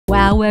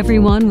Wow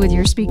everyone with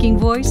your speaking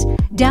voice?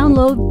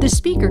 Download The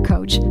Speaker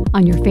Coach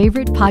on your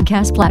favorite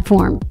podcast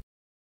platform.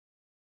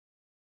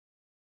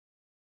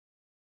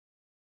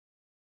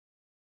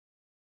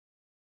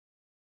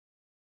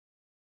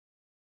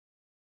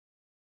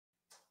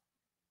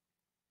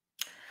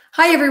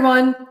 Hi,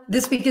 everyone.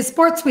 This week is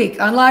Sports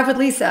Week on Live with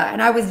Lisa, and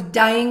I was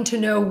dying to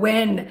know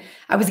when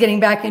I was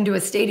getting back into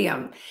a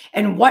stadium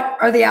and what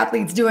are the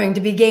athletes doing to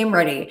be game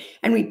ready.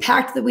 And we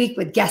packed the week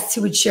with guests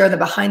who would share the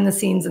behind the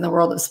scenes in the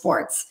world of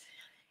sports.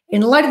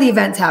 In light of the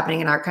events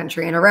happening in our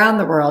country and around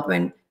the world,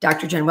 when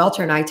Dr. Jen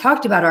Welter and I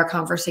talked about our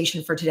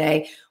conversation for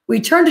today, we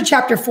turned to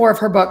chapter 4 of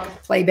her book,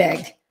 Play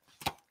Big.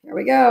 Here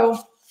we go.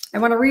 I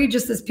want to read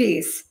just this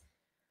piece.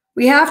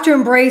 We have to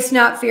embrace,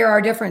 not fear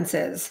our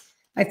differences.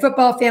 My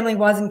football family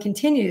was and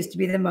continues to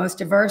be the most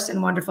diverse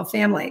and wonderful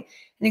family.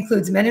 It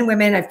includes men and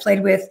women I've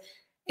played with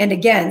and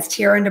against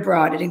here and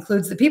abroad. It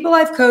includes the people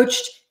I've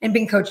coached and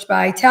been coached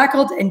by,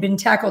 tackled and been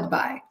tackled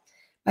by.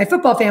 My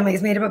football family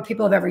is made up of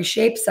people of every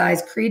shape,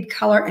 size, creed,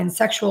 color, and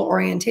sexual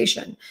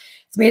orientation.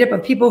 It's made up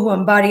of people who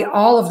embody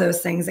all of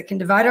those things that can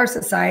divide our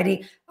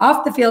society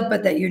off the field,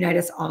 but that unite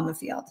us on the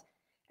field.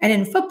 And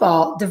in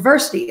football,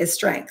 diversity is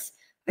strength.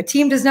 A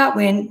team does not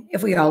win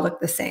if we all look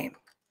the same.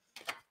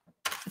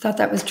 I thought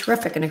that was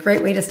terrific and a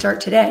great way to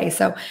start today.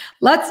 So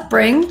let's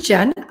bring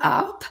Jen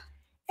up.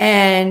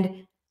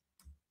 And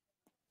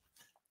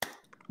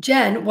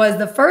Jen was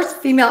the first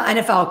female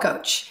NFL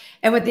coach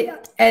and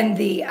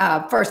the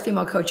first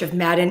female coach of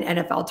Madden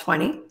NFL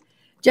 20.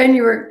 Jen,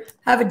 you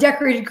have a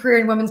decorated career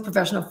in women's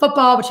professional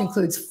football, which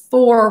includes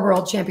 4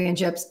 world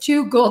championships,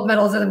 2 gold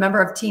medals as a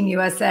member of Team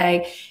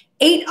USA,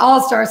 8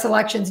 all-star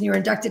selections, and you were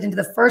inducted into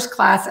the first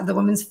class of the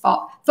Women's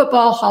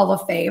Football Hall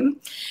of Fame.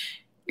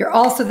 You're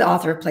also the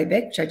author of Play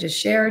Big, which I just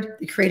shared,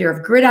 the creator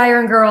of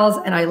Gridiron Girls,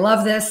 and I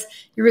love this.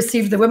 You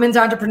received the Women's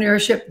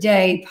Entrepreneurship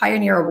Day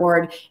Pioneer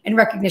Award in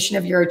recognition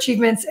of your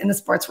achievements in the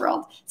sports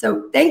world.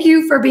 So thank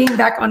you for being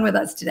back on with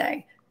us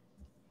today.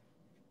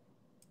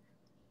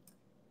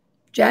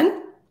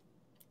 Jen?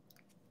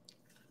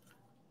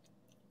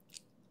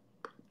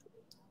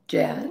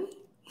 Jen?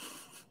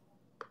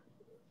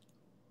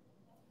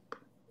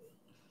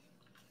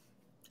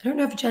 I don't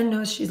know if Jen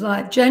knows she's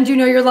live. Jen, do you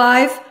know you're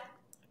live?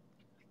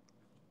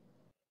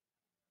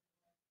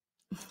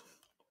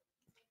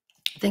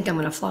 I think I'm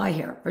going to fly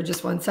here for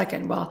just 1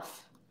 second. Well,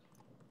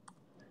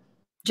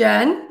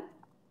 Jen,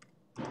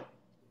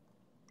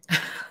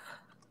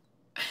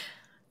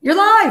 you're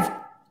live.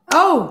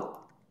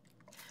 Oh,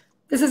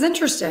 this is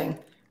interesting.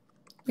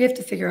 We have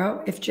to figure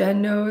out if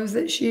Jen knows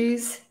that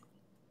she's.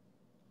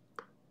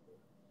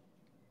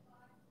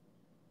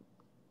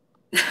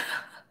 I'm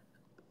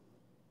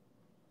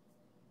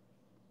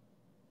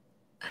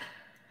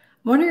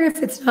wondering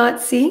if it's not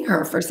seeing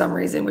her for some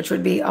reason, which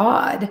would be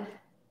odd.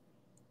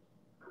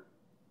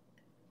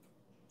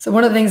 So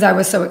one of the things I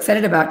was so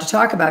excited about to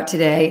talk about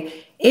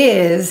today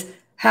is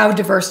how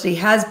diversity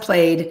has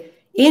played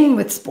in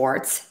with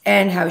sports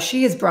and how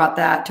she has brought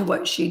that to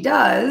what she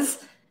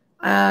does.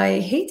 I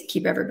hate to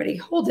keep everybody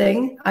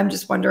holding. I'm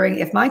just wondering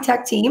if my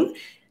tech team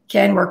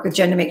can work with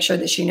Jen to make sure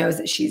that she knows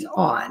that she's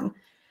on.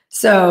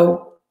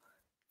 So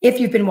if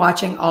you've been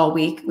watching all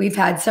week, we've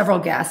had several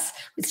guests.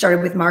 It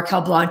started with Markel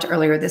Blount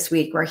earlier this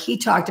week, where he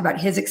talked about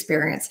his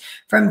experience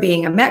from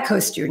being a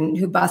Metco student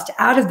who bussed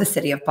out of the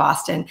city of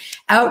Boston,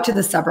 out to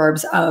the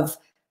suburbs of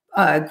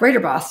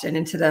greater Boston,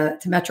 into the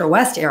Metro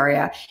West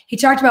area. He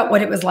talked about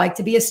what it was like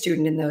to be a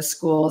student in those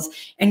schools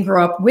and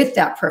grow up with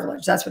that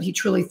privilege. That's what he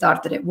truly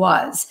thought that it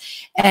was,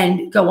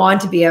 and go on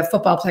to be a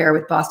football player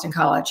with Boston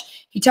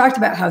College. He talked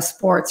about how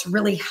sports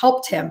really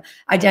helped him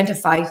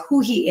identify who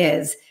he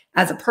is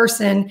as a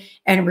person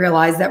and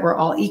realize that we're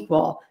all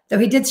equal. Though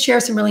he did share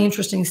some really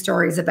interesting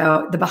stories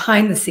about the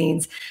behind the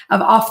scenes of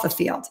off the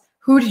field.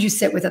 Who did you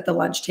sit with at the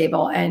lunch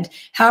table, and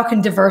how can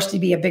diversity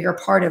be a bigger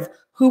part of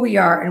who we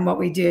are and what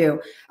we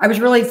do? I was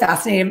really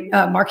fascinated.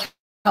 Mark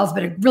has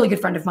been a really good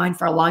friend of mine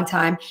for a long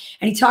time,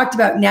 and he talked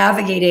about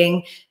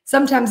navigating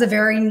sometimes a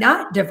very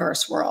not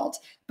diverse world,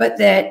 but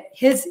that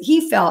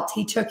he felt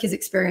he took his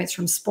experience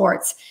from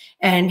sports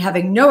and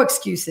having no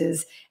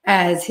excuses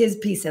as his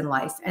piece in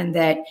life, and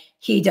that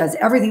he does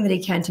everything that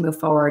he can to move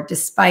forward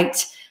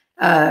despite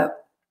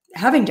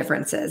having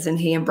differences,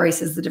 and he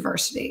embraces the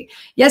diversity.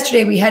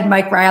 Yesterday, we had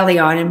Mike Riley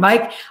on, and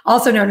Mike,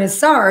 also known as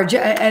Sarge,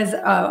 as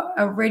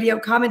a radio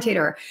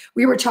commentator.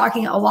 We were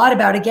talking a lot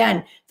about,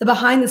 again, the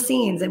behind the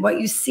scenes and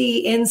what you see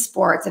in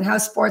sports and how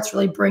sports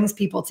really brings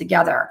people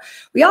together.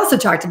 We also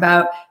talked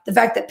about the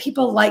fact that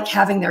people like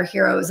having their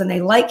heroes and they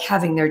like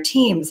having their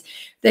teams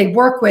they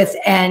work with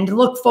and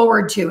look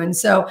forward to. And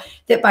so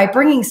that by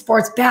bringing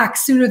sports back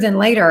sooner than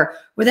later,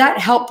 would that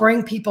help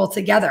bring people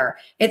together?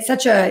 It's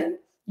such a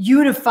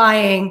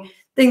unifying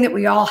thing that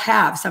we all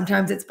have.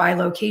 Sometimes it's by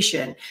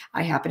location.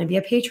 I happen to be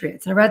a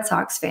Patriots and a Red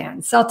Sox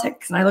fan,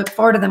 Celtics, and I look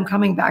forward to them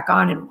coming back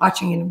on and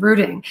watching and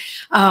rooting.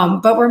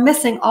 But we're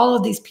missing all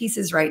of these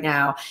pieces right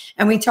now.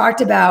 And we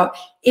talked about,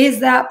 is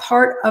that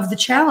part of the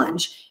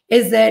challenge?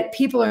 Is that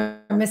people are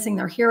missing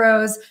their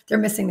heroes, they're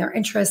missing their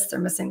interests, they're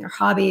missing their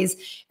hobbies.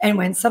 And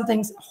when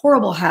something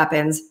horrible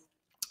happens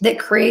that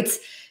creates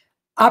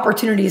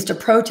opportunities to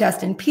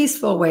protest in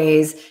peaceful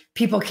ways,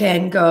 people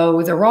can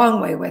go the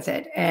wrong way with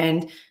it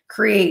and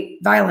create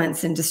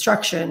violence and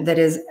destruction that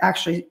is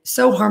actually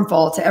so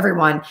harmful to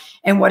everyone,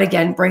 and what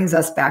again brings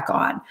us back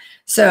on.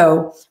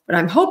 So what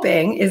I'm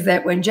hoping is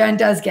that when Jen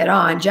does get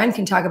on, Jen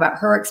can talk about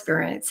her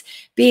experience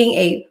being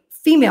a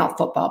female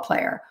football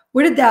player.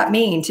 What did that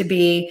mean to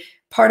be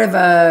part of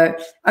a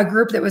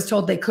group that was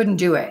told they couldn't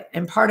do it,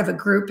 and part of a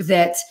group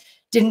that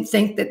didn't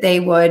think that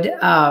they would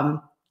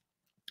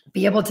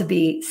be able to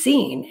be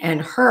seen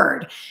and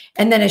heard?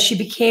 And then as she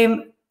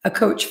became a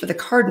coach for the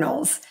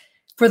Cardinals,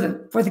 for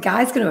the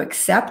guys going to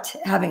accept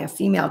having a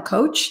female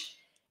coach.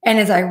 And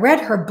as I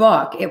read her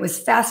book, it was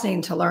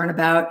fascinating to learn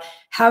about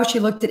how she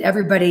looked at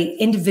everybody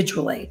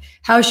individually,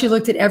 how she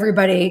looked at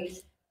everybody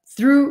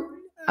through,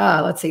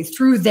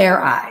 through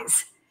their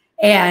eyes.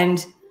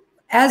 And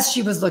as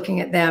she was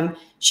looking at them,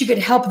 she could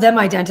help them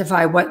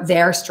identify what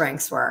their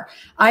strengths were.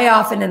 I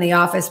often in the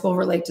office will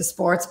relate to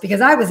sports because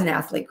I was an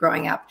athlete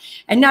growing up,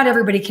 and not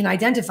everybody can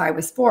identify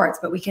with sports,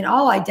 but we can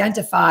all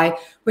identify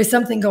with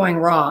something going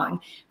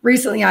wrong.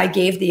 Recently, I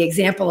gave the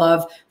example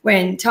of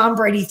when Tom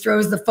Brady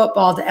throws the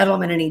football to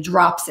Edelman and he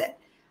drops it.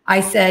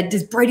 I said,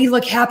 does Brady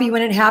look happy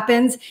when it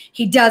happens?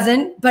 He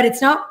doesn't, but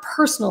it's not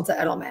personal to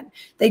Edelman.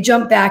 They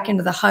jump back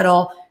into the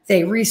huddle,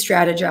 they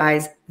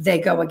re-strategize, they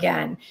go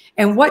again.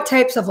 And what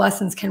types of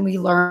lessons can we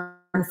learn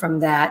from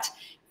that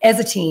as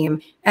a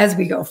team as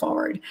we go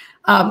forward?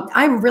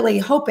 I'm really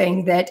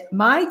hoping that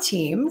my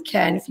team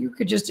can, if you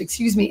could just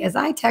excuse me as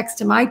I text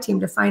to my team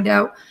to find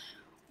out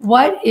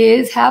what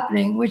is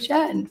happening with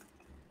Jen.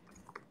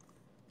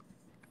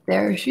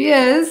 There she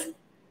is.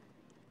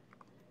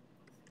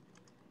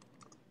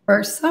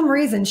 For some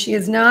reason, she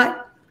is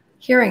not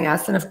hearing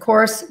us. And of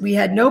course, we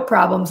had no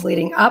problems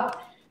leading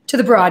up to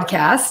the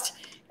broadcast,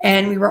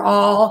 and we were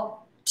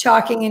all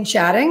talking and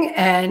chatting,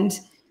 and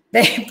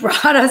they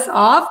brought us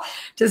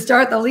off to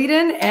start the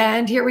lead-in,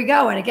 and here we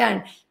go. And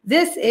again,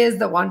 this is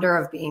the wonder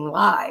of being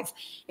live.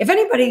 If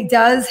anybody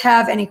does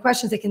have any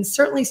questions, they can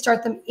certainly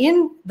start them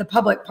in the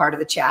public part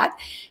of the chat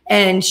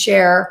and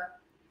share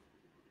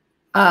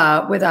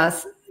with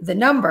us the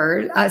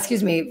number,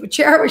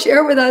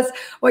 share with us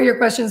what your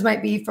questions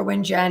might be for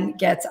when Jen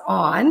gets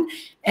on.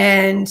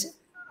 And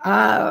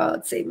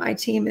let's see, my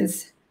team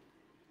is,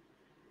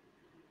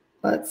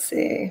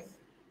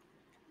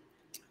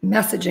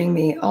 messaging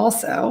me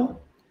also.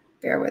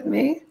 Bear with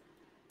me.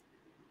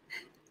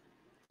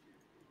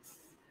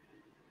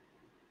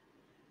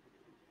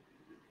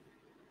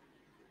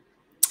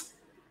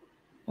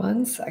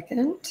 One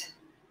second.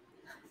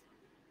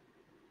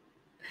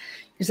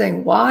 You're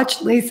saying,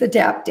 watch Lisa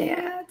tap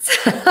dance.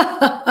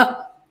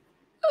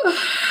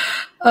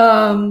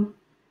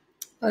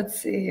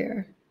 Let's see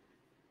here.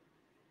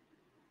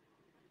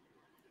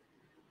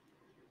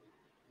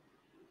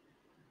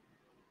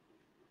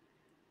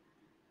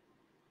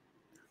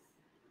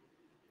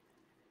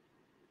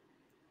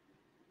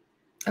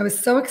 I was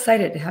so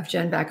excited to have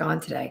Jen back on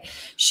today.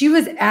 She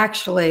was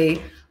actually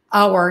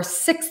our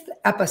 6th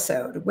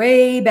episode,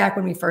 way back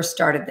when we first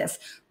started this,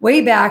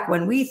 way back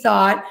when we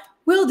thought,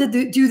 we'll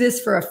do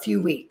this for a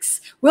few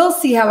weeks. We'll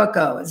see how it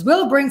goes.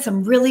 We'll bring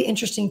some really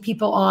interesting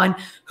people on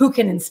who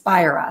can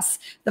inspire us.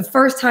 The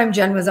first time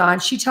Jen was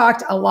on, she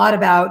talked a lot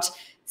about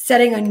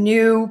setting a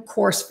new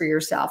course for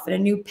yourself and a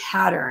new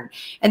pattern,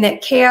 and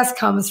that chaos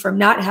comes from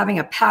not having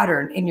a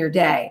pattern in your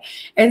day.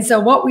 And so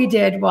what we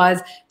did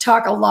was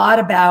talk a lot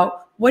about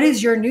what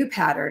is your new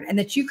pattern, and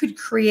that you could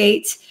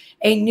create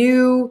a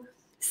new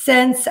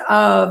sense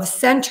of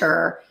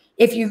center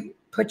if you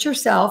put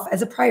yourself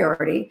as a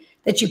priority,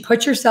 that you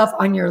put yourself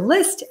on your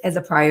list as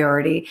a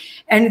priority,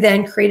 and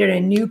then created a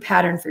new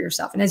pattern for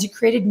yourself. And as you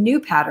created new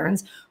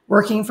patterns,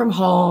 working from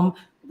home,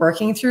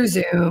 working through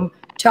Zoom,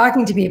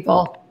 talking to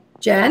people,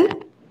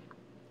 Jen,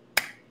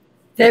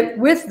 that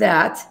with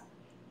that,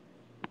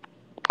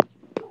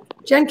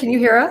 Jen, can you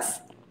hear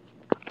us?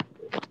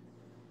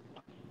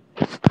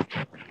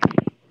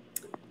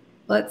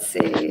 Let's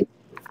see.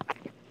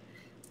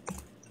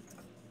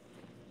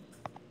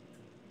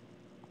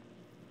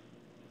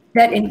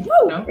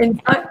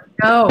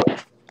 No,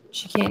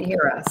 she can't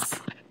hear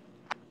us.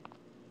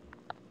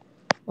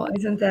 Well,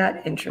 isn't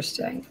that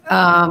interesting?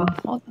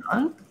 Hold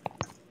on.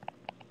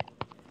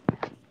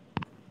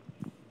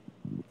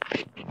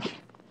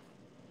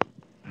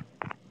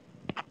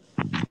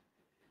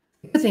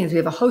 The thing is, we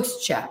have a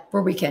host chat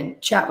where we can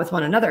chat with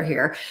one another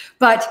here.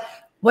 But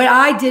what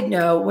I did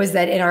know was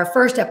that in our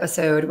first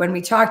episode, when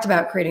we talked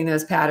about creating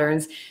those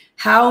patterns,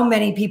 how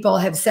many people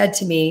have said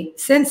to me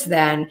since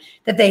then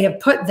that they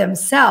have put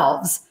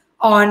themselves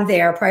on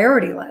their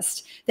priority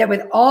list, that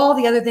with all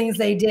the other things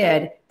they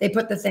did, they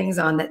put the things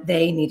on that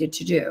they needed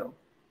to do.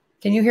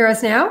 Can you hear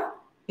us now?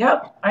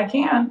 Yep, I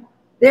can.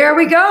 There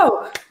we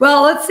go.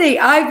 Well, let's see.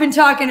 I've been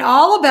talking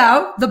all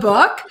about the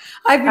book.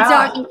 I've been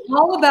talking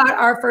all about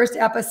our first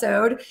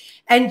episode.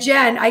 And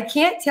Jen, I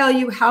can't tell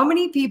you how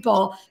many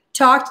people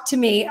talked to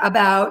me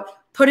about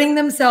putting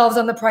themselves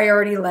on the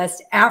priority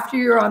list after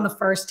you're on the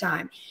first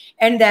time.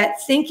 And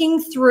that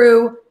thinking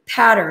through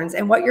patterns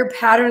and what your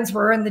patterns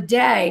were in the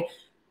day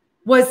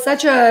was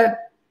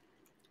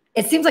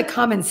it seems like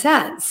common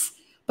sense,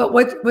 but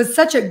what was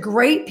such a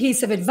great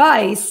piece of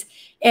advice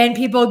and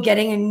people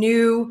getting a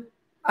new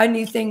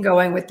thing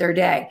going with their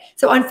day.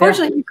 So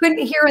unfortunately, you couldn't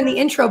hear in the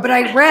intro, but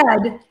I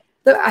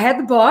had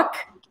the book.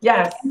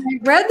 Yes. And I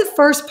read the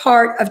first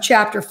part of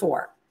chapter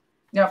 4.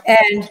 Yep.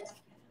 And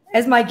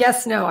as my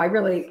guests know, I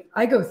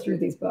go through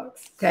these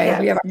books. Okay. Yes,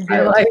 we have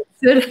highlights.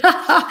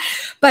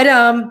 But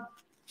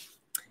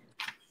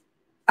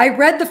I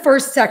read the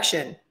first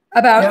section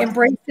about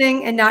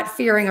embracing and not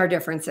fearing our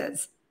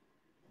differences.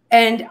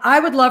 And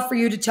I would love for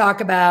you to talk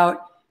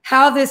about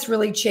how this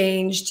really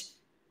changed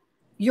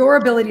your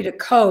ability to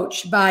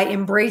coach by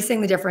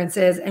embracing the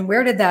differences, and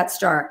where did that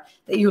start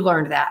that you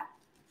learned that?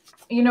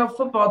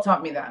 Football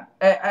taught me that.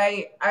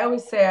 I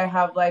always say I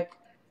have like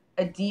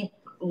a deep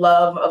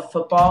love of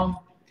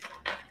football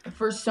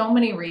for so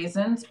many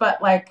reasons,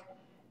 but like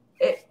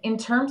in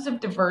terms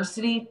of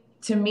diversity,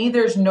 to me,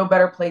 there's no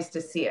better place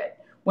to see it.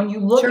 When you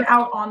look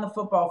out on the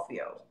football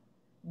field,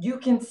 you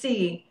can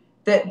see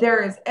that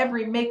there is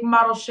every make,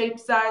 model, shape,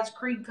 size,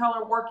 creed,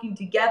 color working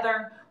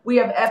together. We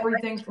have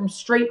everything from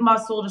straight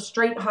muscle to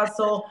straight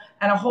hustle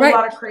and a whole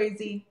lot of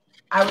crazy.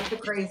 I was the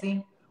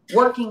crazy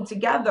working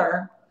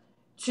together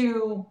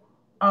to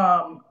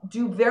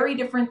do very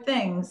different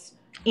things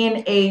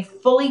in a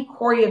fully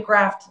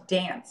choreographed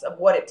dance of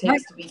what it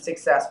takes to be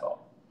successful.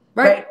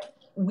 Right?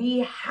 We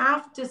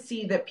have to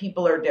see that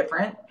people are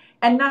different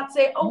and not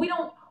say, oh, we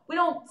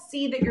don't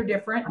see that you're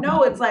different.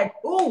 No, it's like,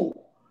 ooh,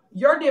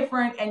 you're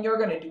different and you're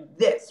going to do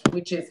this,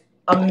 which is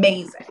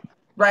amazing.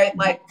 Right?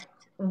 Like,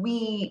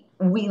 we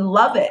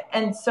love it.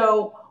 And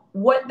so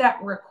what that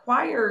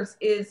requires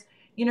is,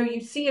 you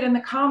see it in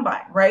the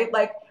combine, right?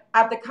 Like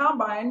at the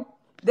combine,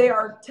 they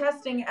are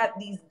testing at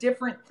these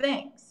different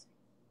things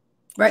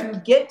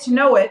to get to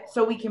know it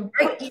so we can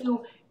put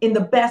you in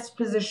the best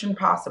position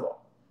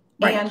possible.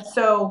 And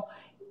so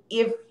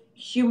if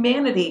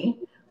humanity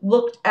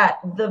looked at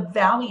the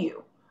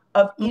value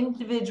of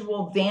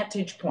individual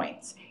vantage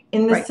points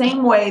in the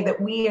same way that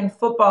we in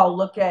football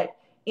look at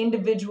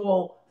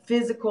individual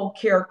physical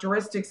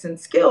characteristics and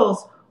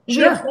skills,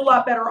 we're a whole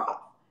lot better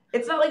off.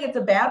 It's not like it's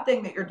a bad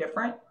thing that you're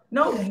different.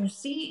 No, you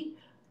see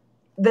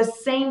the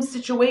same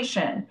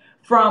situation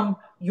from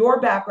your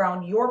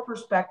background, your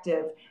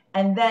perspective,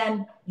 and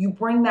then you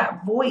bring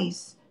that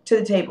voice to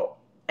the table.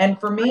 And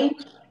for me,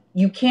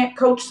 you can't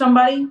coach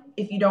somebody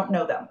if you don't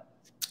know them.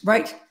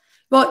 Right.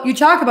 Well, you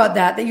talk about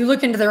that you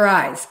look into their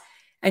eyes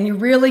and you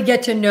really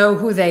get to know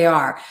who they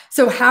are.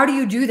 So how do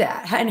you do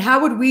that? And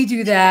how would we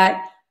do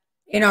that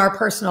in our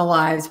personal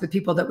lives with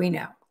people that we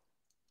know?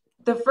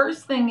 The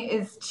first thing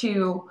is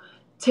to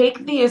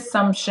take the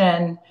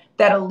assumption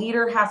that a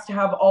leader has to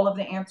have all of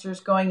the answers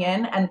going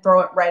in and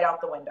throw it right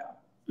out the window.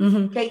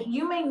 Okay.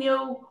 You may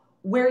know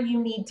where you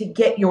need to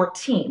get your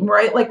team,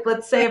 right? Like,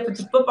 let's say if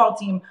it's a football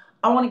team,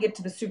 I want to get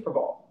to the Super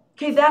Bowl.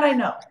 Okay. That I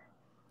know.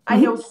 I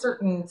know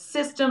certain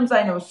systems.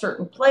 I know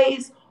certain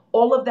plays.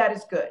 All of that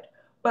is good.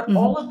 But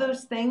all of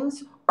those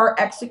things are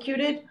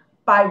executed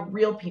by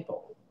real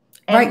people.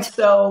 And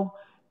so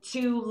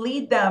to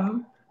lead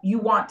them, you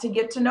want to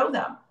get to know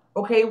them.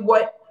 Okay,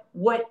 what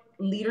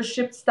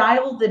leadership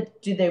style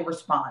do they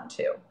respond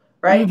to?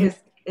 Right?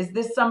 Is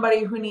this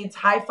somebody who needs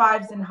high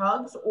fives and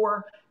hugs,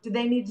 or do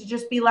they need to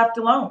just be left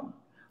alone?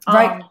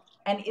 And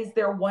is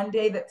there one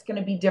day that's going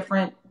to be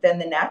different than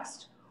the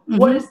next?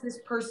 What does this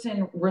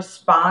person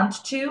respond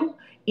to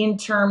in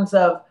terms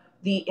of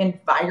the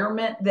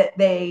environment that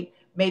they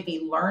maybe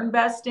learn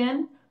best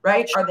in?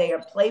 Right? Are they a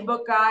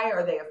playbook guy?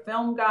 Are they a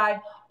film guy?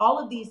 All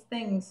of these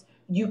things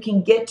you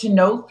can get to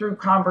know through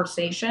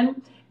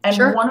conversation. And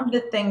one of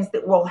the things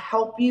that will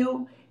help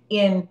you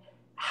in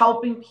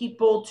helping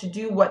people to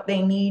do what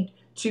they need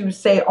to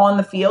say on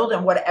the field,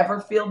 and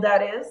whatever field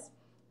that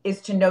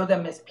is to know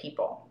them as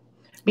people.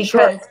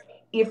 Because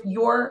if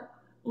your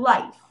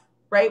life,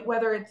 right,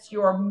 whether it's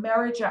your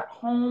marriage at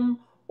home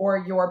or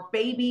your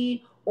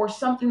baby or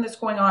something that's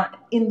going on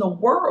in the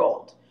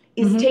world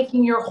is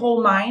taking your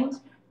whole mind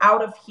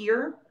out of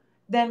here,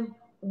 then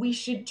we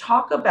should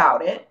talk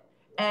about it.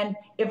 And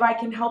if I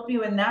can help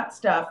you in that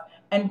stuff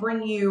and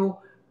bring you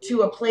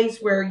to a place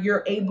where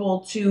you're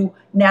able to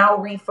now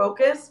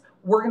refocus,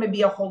 we're going to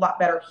be a whole lot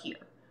better here.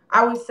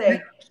 I always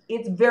say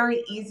it's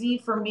very easy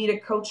for me to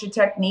coach a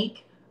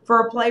technique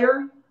for a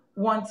player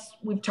once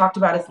we've talked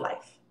about his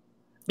life.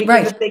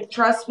 Because if they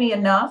trust me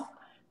enough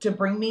to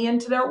bring me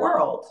into their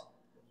world,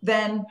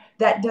 then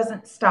that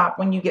doesn't stop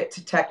when you get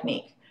to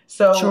technique.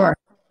 So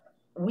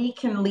we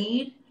can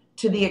lead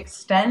to the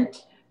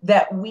extent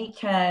that we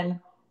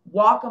can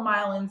walk a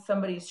mile in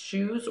somebody's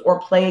shoes or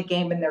play a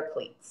game in their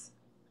cleats.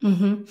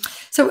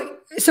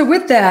 So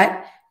with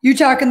that, You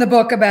talk in the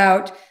book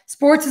about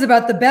sports is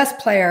about the best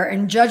player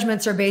and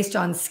judgments are based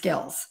on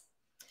skills.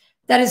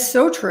 That is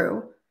so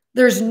true.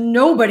 There's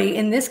nobody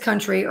in this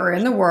country or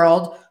in the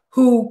world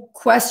who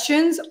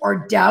questions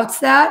or doubts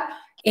that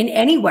in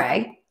any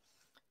way.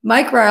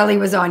 Mike Riley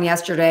was on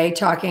yesterday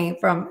talking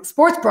from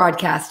sports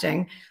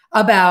broadcasting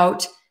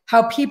about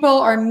how people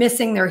are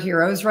missing their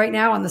heroes right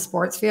now on the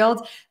sports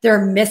field.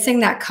 They're missing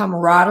that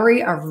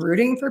camaraderie of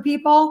rooting for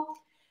people.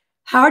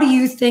 How do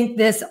you think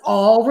this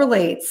all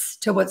relates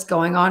to what's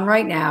going on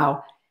right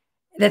now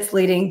that's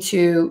leading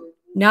to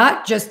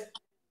not just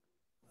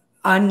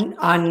when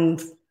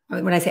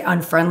I say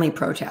unfriendly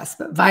protests,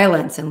 but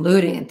violence and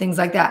looting and things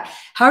like that?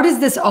 How does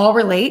this all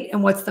relate,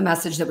 and what's the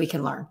message that we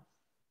can learn?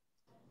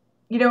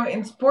 You know,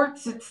 in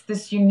sports, it's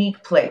this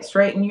unique place,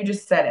 right? And you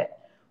just said it.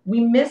 We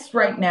miss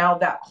right now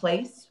that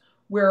place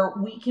where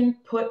we can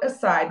put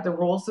aside the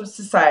rules of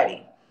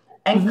society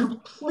and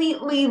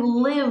completely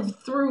live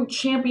through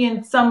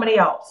champion somebody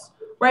else,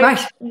 right?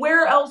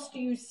 Where else do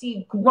you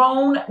see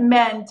grown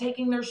men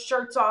taking their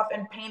shirts off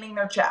and painting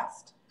their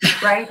chest,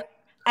 right?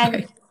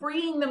 And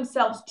freeing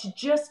themselves to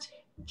just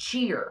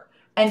cheer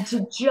and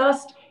to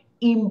just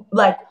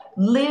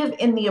live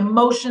in the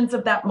emotions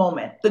of that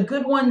moment. The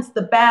good ones,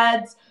 the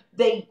bads,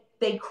 they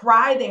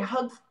cry, they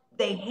hug,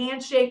 they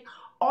handshake,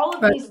 all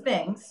of these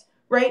things,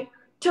 right?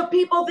 To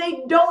people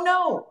they don't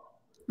know.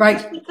 Right.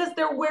 Just because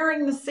they're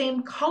wearing the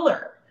same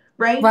color,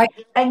 right?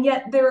 And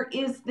yet there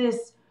is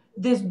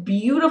this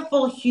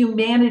beautiful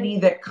humanity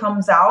that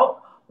comes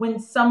out when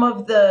some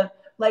of the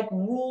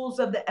rules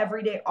of the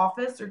everyday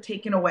office are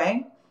taken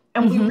away.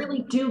 And we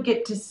really do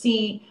get to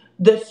see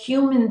the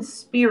human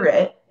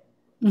spirit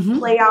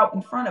play out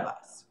in front of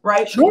us,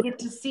 right? We get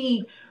to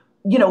see,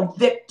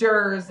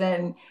 victors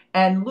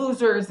and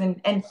losers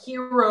and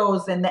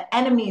heroes and the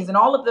enemies and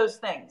all of those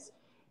things.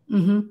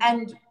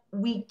 And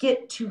we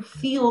get to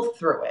feel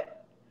through it.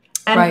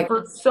 And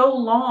for so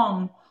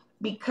long,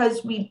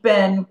 because we've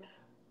been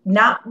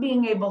not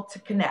being able to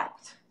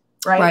connect,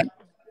 right?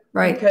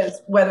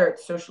 Because whether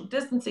it's social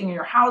distancing in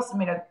your house, I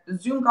mean, a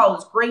Zoom call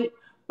is great,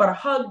 but a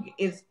hug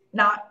is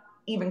not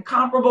even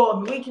comparable. I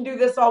mean, we can do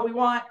this all we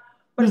want,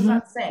 but it's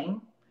not the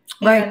same.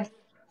 And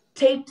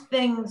taped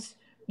things,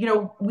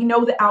 we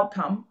know the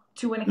outcome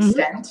to an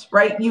extent,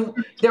 right?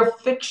 They're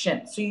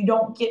fiction, so you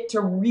don't get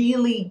to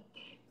really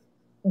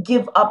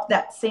give up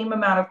that same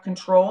amount of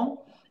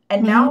control.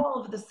 And now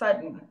all of a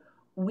sudden,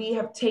 we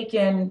have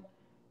taken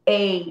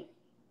a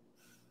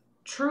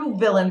true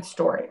villain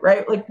story,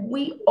 right? Like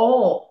we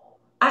all,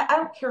 I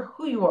don't care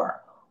who you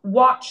are,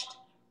 watched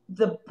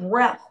the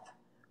breath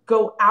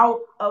go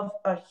out of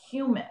a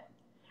human.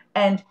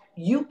 And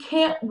you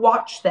can't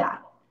watch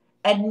that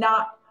and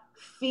not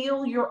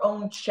feel your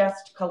own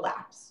chest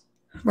collapse,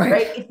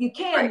 right? If you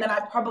can, then I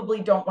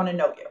probably don't want to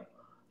know you,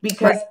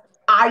 because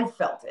I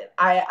felt it.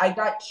 I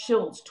got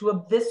chills to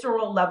a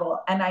visceral level.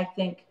 And I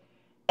think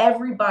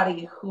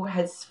everybody who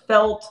has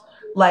felt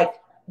like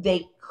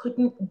they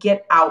couldn't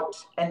get out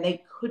and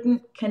they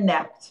couldn't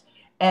connect,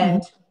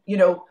 and,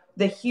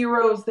 the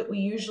heroes that we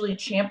usually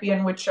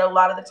champion, which a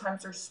lot of the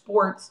times are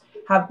sports,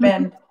 have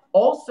been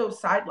also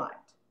sidelined.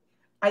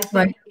 I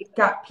think it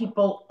got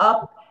people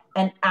up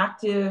and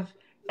active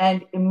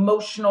and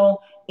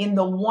emotional in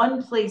the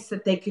one place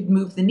that they could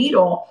move the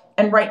needle.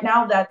 And right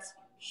now that's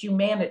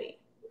humanity,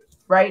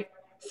 right?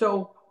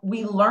 So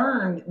we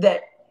learned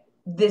that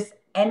this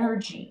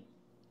energy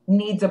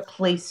needs a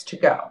place to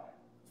go.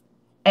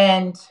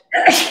 And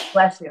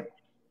bless you.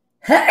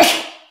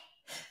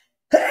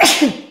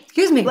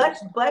 Excuse me.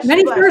 Bless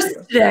Many you.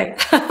 firsts today.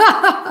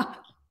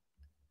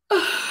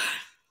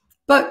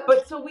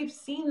 But so we've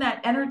seen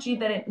that energy,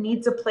 that it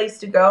needs a place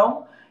to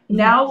go.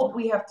 Now what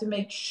we have to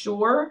make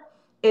sure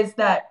is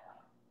that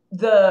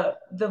the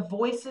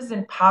voices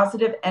and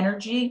positive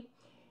energy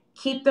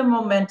keep the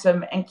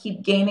momentum and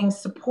keep gaining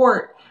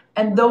support.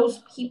 And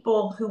those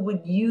people who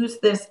would use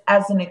this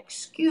as an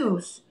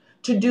excuse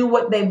to do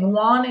what they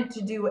wanted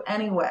to do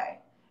anyway,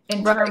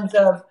 in terms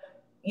of,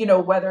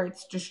 whether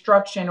it's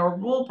destruction or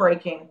rule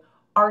breaking,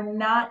 are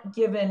not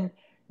given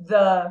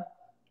the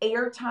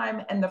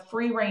airtime and the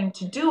free reign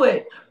to do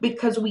it,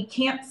 because we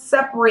can't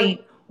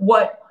separate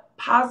what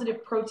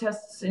positive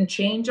protests and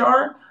change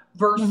are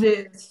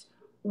versus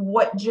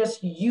what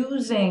just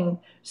using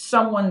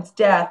someone's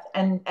death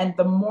and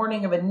the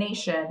mourning of a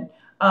nation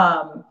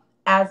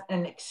as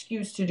an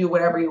excuse to do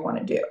whatever you want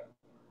to do,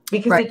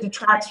 because it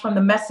detracts from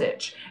the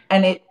message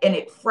and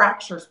it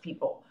fractures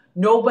people.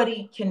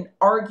 Nobody can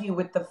argue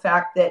with the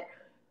fact that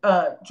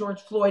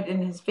George Floyd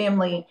and his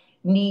family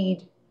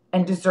need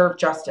and deserve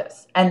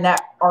justice, and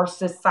that our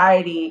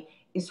society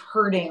is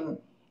hurting,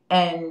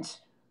 and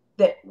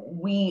that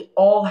we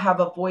all have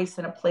a voice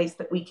and a place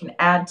that we can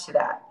add to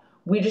that.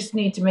 We just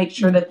need to make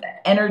sure that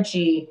the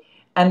energy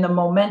and the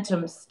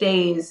momentum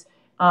stays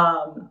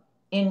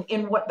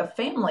in what the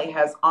family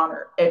has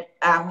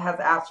has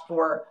asked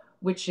for,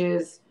 which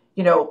is,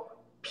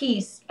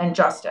 peace and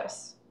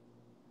justice,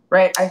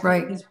 right? I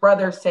heard his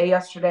brother say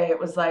yesterday, it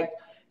was like,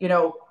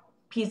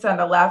 peace on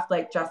the left,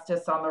 like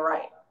justice on the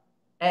right.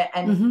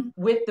 And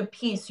with the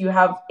peace, you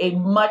have a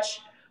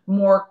much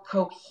more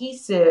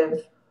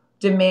cohesive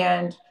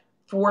demand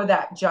for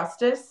that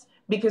justice,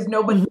 because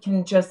nobody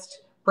can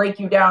just break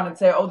you down and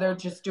say, oh, they're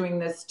just doing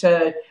this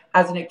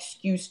as an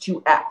excuse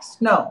to X.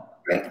 No,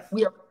 Right.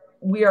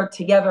 We are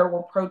together.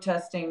 We're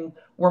protesting.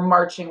 We're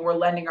marching. We're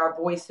lending our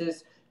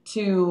voices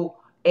to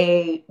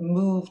a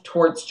move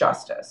towards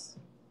justice.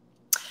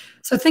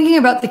 So thinking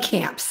about the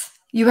camps,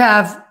 you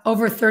have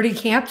over 30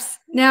 camps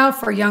now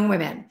for young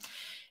women,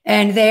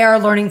 and they are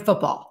learning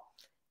football.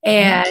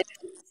 And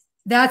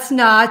that's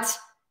not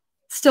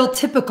still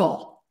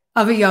typical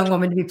of a young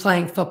woman to be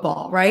playing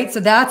football, right? So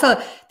that's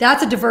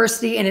a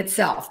diversity in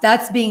itself.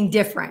 That's being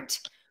different.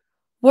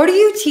 What are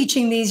you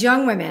teaching these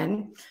young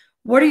women?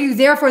 What are you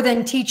therefore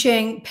then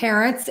teaching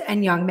parents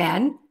and young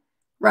men,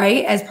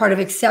 right, as part of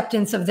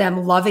acceptance of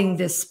them loving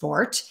this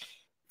sport,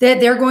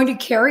 that they're going to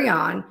carry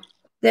on,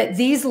 that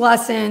these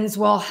lessons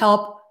will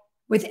help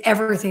with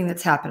everything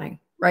that's happening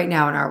right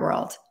now in our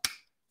world?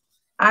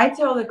 I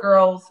tell the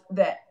girls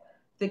that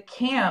the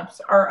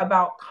camps are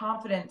about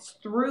confidence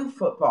through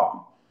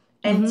football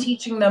and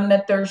teaching them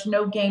that there's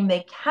no game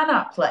they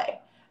cannot play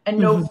and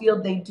no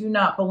field they do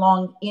not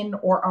belong in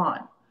or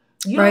on.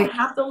 You don't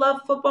have to love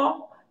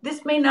football.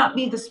 This may not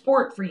be the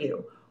sport for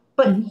you,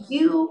 but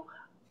you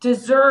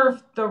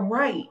deserve the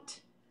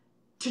right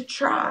to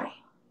try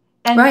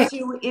and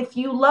to, if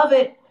you love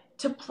it,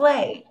 to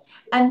play.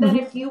 And then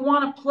if you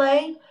want to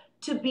play,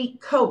 to be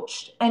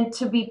coached and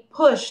to be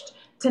pushed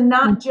to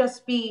not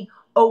just be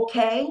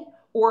okay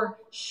or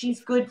she's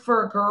good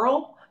for a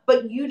girl,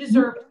 but you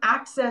deserve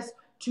access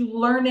to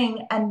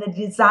learning and the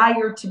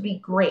desire to be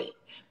great,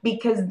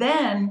 because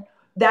then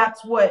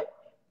that's what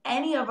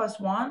any of us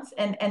wants.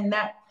 And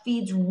that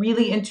feeds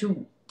really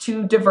into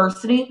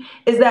diversity,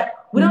 is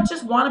that we don't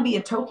just want to be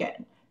a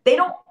token. They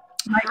don't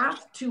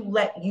have to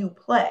let you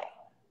play,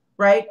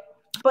 right?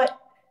 But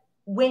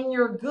when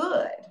you're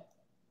good,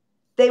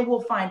 they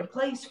will find a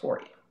place for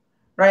you,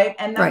 right?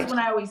 And that's when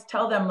I always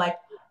tell them, like,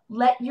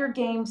 let your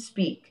game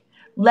speak.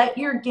 Let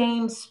your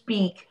game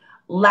speak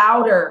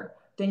louder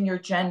than your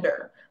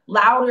gender,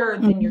 louder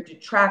than your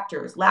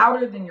detractors,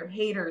 louder than your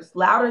haters,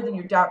 louder than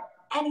your doubt,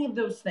 any of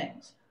those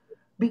things.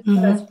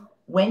 Because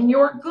when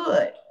you're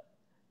good,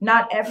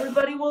 not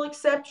everybody will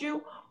accept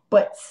you,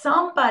 but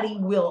somebody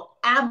will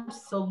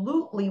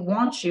absolutely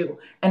want you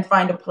and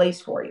find a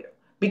place for you,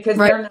 because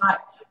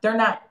they're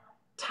not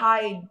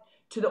tied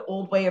to the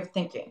old way of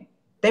thinking.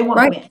 They want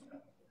to win.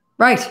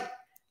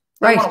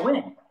 They want to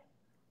win.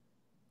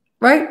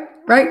 Right.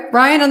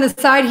 Ryan on the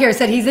side here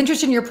said he's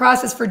interested in your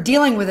process for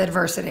dealing with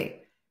adversity.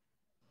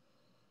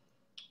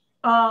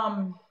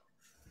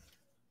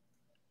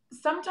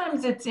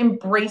 Sometimes it's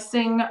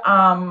embracing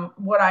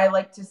what I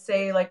like to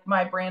say, like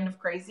my brand of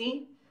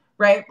crazy,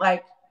 right?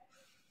 Like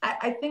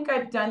I think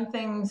I've done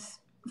things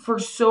for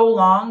so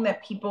long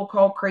that people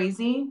call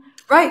crazy,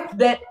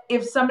 that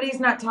if somebody's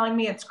not telling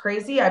me it's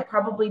crazy, I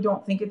probably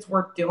don't think it's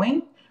worth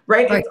doing,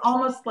 right? It's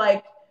almost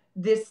like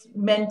this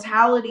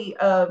mentality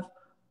of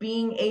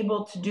being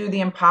able to do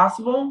the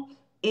impossible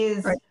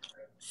is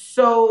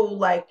so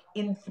like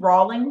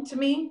enthralling to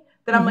me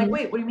that I'm like,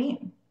 wait, what do you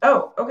mean?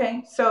 Oh,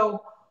 okay.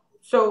 So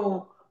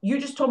you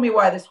just told me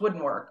why this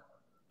wouldn't work.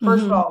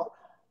 First of all,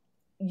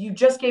 you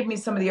just gave me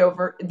some of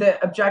the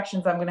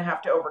objections I'm going to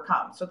have to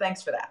overcome. So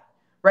thanks for that.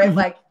 Right.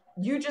 Like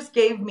you just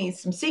gave me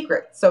some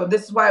secrets. So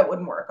this is why it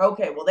wouldn't work.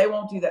 Okay. Well, they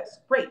won't do this.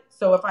 Great.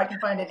 So if I can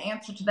find an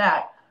answer to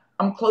that,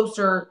 I'm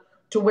closer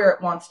to where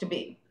it wants to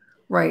be.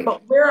 Right.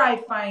 But where I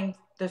find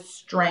the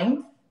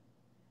strength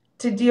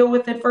to deal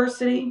with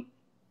adversity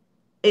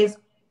is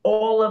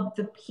all of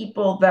the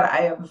people that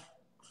I have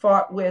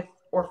fought with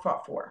or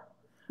fought for.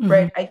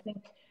 Right. I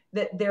think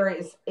that there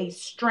is a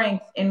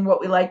strength in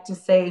what we like to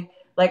say,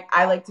 like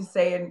I like to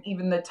say, and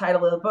even the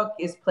title of the book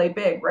is Play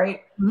Big,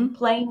 right?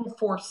 Playing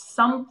for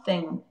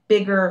something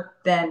bigger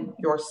than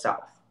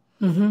yourself.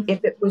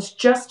 If it was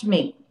just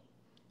me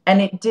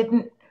and it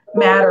didn't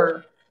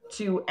matter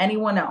to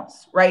anyone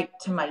else, right?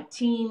 To my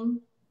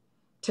team,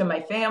 to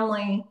my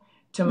family,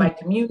 to my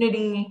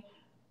community,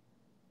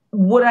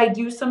 would I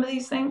do some of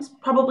these things?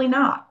 Probably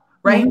not,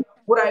 right?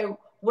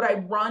 Would I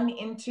run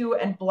into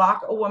and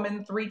block a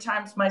woman 3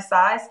 times my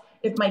size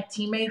if my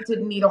teammate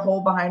didn't need a hole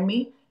behind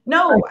me?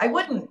 No, I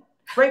wouldn't,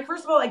 right?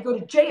 First of all, I'd go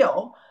to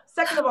jail.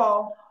 Second of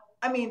all,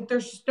 I mean,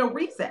 there's just no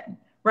reason,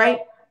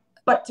 right?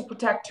 But to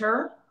protect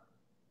her,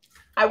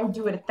 I would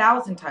do it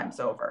 1,000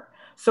 times over.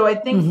 So I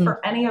think for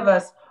any of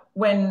us,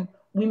 when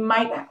we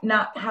might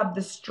not have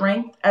the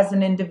strength as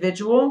an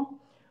individual,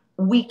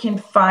 we can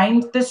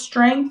find the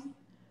strength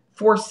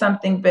for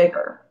something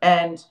bigger.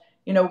 And,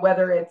 you know,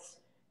 whether it's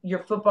your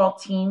football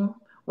team,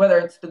 whether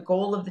it's the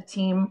goal of the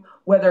team,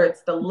 whether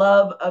it's the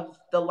love of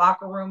the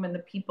locker room and the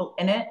people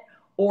in it,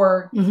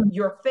 or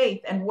your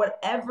faith, and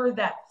whatever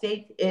that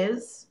faith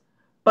is,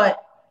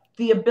 but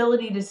the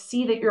ability to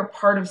see that you're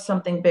part of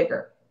something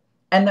bigger,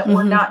 and that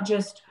we're not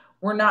just,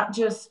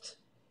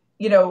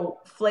 you know,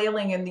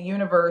 flailing in the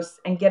universe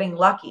and getting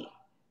lucky,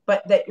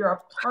 but that you're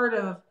a part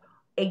of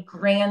a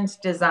grand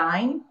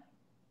design.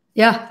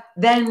 Yeah.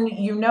 then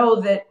you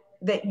know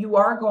that you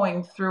are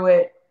going through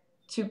it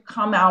to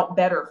come out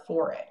better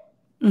for it.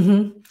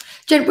 Mm-hmm.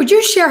 Jen, would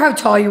you share how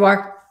tall you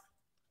are?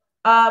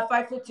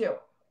 5'2".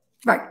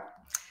 Right.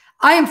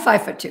 I am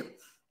 5'2".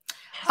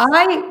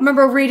 I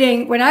remember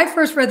reading, when I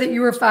first read that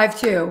you were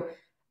 5'2",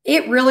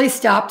 it really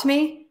stopped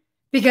me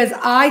because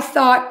I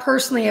thought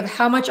personally of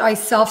how much I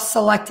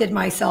self-selected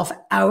myself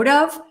out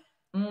of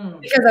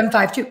because I'm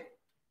 5'2".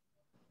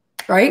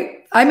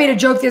 Right? I made a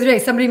joke the other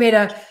day.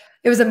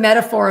 It was a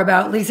metaphor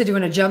about Lisa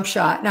doing a jump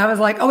shot. And I was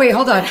like, oh, wait,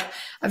 hold on.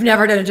 I've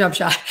never done a jump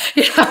shot.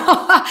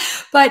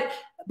 But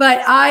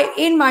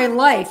in my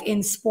life,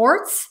 in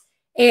sports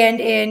and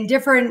in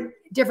different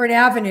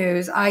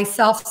avenues, I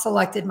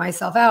self-selected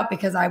myself out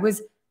because I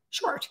was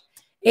short.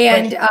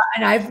 And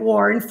I've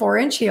worn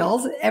 4-inch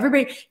heels.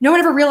 No one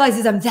ever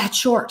realizes I'm that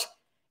short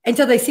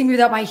until they see me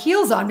without my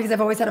heels on because I've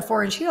always had a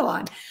 4-inch heel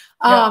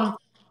on.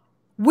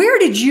 Where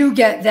did you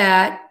get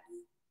that?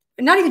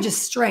 Not even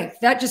just strength,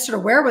 that just sort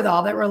of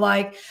wherewithal that we're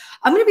like,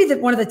 I'm going to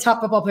be one of the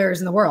top football players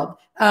in the world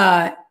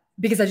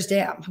because I just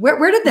am.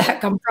 Where did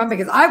that come from?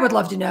 Because I would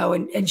love to know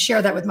and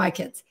share that with my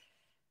kids.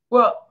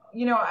 Well,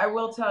 I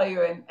will tell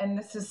you, and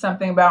this is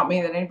something about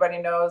me that anybody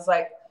knows,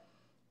 like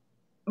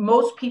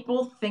most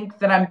people think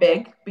that I'm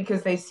big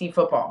because they see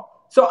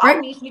football. So I'll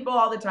meet people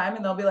all the time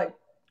and they'll be like,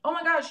 oh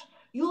my gosh,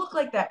 you look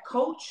like that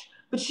coach,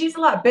 but she's a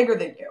lot bigger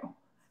than you.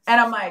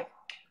 And I'm like,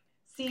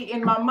 see,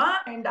 in my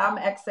mind, I'm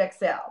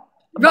XXL.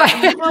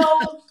 Right.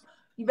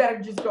 You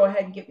better just go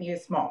ahead and get me a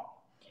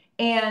small.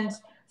 And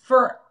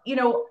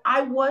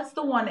I was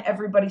the one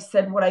everybody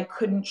said what I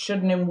couldn't,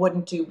 shouldn't, and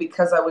wouldn't do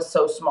because I was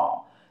so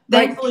small.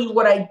 Thankfully,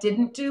 what I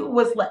didn't do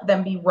was let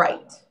them be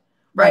right.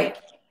 Right.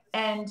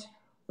 And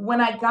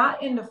when I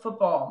got into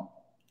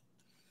football,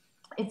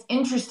 it's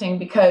interesting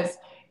because,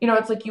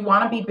 it's like you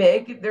want to be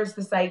big. There's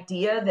this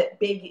idea that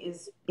big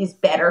is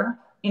better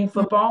in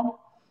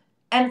football.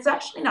 And it's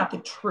actually not the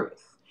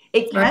truth.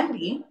 It can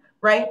be,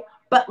 right?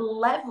 But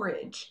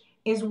leverage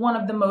is one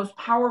of the most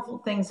powerful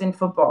things in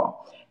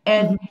football.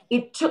 And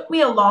it took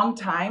me a long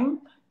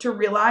time to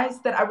realize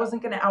that I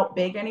wasn't going to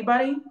outbig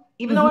anybody.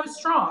 Even though I was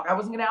strong, I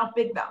wasn't going to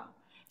outbig them.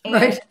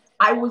 And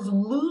I was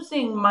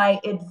losing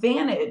my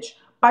advantage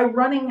by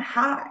running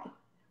high,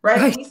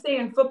 right? We say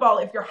in football,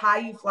 if you're high,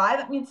 you fly.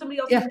 That means somebody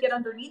else can get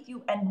underneath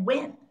you and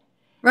win.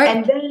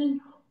 And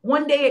then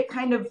one day it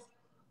kind of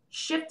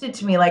shifted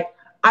to me, like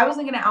I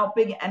wasn't going to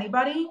outbig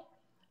anybody,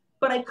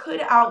 but I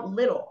could out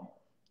little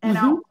and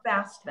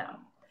outfast them.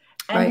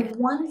 And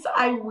once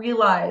I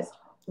realized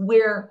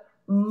where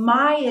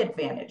my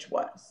advantage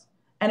was,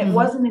 and it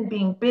wasn't in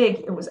being big,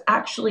 it was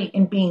actually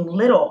in being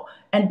little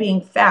and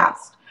being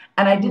fast.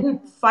 And I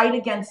didn't fight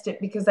against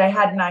it because I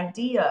had an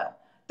idea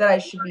that I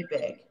should be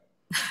big.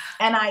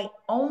 And I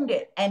owned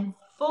it and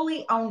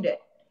fully owned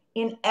it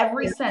in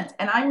every sense.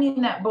 And I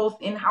mean that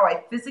both in how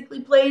I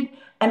physically played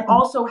and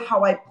also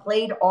how I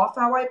played off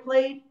how I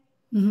played.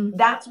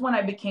 That's when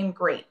I became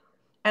great.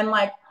 And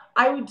like,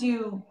 I would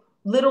do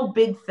little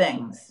big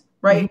things,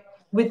 right?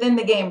 Within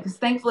the game. Because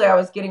thankfully I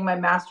was getting my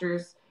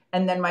master's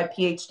and then my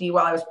PhD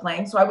while I was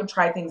playing. So I would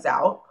try things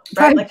out,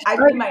 right? Like I'd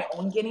be my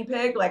own guinea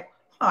pig. Like,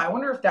 I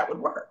wonder if that would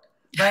work,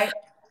 right?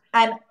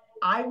 And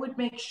I would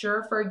make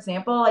sure, for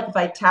example, like if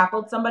I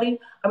tackled somebody,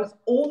 I was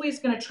always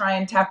going to try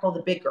and tackle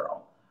the big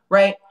girl,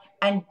 right?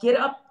 And get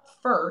up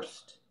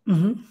first.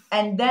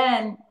 And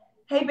then,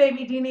 hey,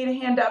 baby, do you need a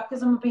hand up?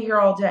 Because I'm going to be here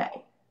all day.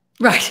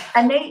 Right.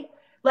 And they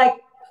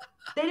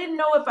didn't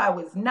know if I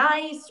was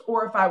nice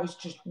or if I was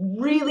just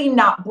really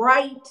not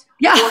bright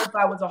or if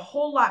I was a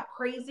whole lot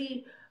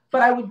crazy.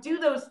 But I would do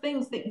those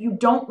things that you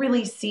don't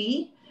really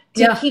see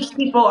to keep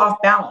people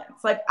off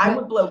balance. Like I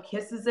would blow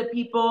kisses at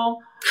people.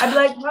 I'd be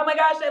like, oh my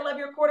gosh, I love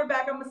your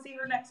quarterback. I'm going to see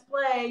her next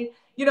play.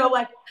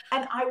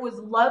 And I was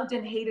loved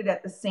and hated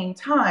at the same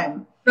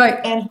time. Right.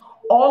 And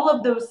all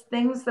of those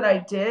things that I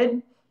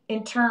did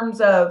in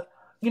terms of,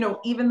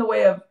 even the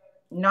way of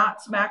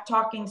not smack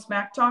talking,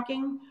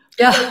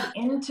 played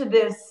into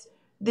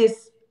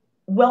this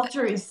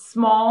Welter is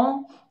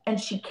small and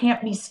she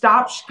can't be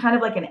stopped. She's kind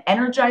of like an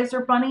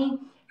Energizer bunny.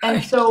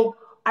 And so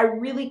I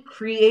really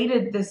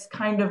created this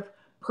kind of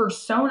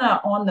persona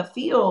on the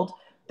field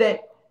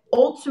that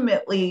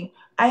ultimately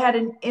I had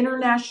an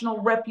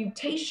international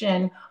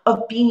reputation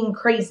of being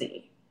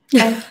crazy.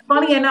 And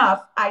funny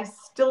enough, I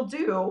still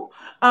do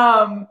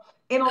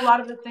in a lot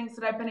of the things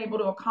that I've been able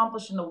to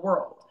accomplish in the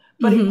world.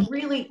 But it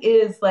really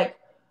is like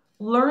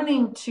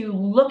learning to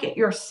look at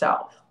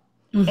yourself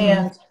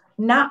and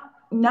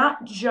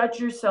not judge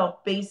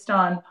yourself based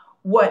on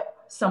what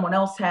someone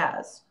else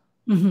has,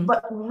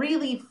 but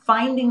really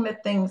finding the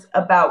things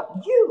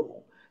about you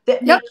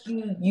that make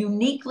you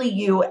uniquely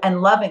you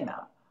and loving them.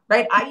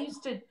 Right? I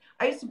used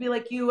to be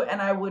like you,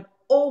 and I would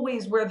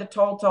always wear the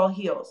tall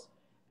heels.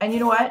 And you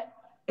know what?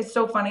 It's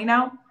so funny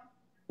now.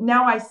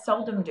 Now I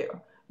seldom do.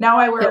 Now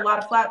I wear a lot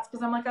of flats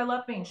because I'm like, I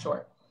love being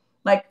short.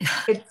 Like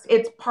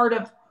it's part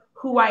of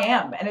who I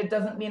am. And it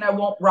doesn't mean I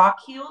won't rock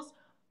heels,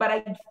 but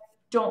I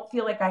don't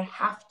feel like I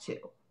have to.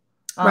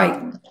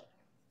 Right.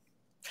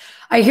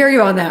 I hear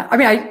you on that. I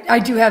mean, I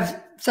do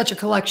have such a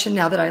collection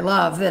now that I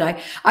love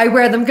that I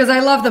wear them because I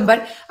love them.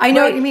 But I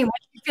know what you mean. When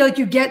you feel like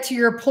you get to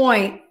your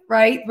point,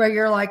 right, where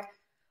you're like,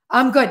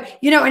 I'm good,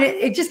 and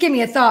it just gave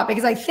me a thought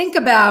because I think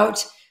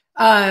about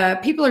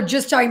people are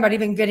just talking about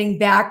even getting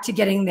back to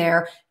getting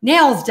their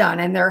nails done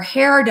and their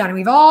hair done. And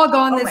we've all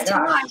gone this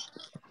time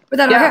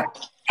without our hair.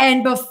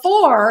 And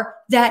before,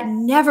 that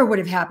never would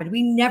have happened.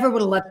 We never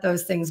would have let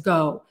those things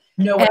go.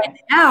 No way. And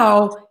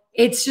now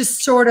it's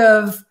just sort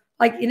of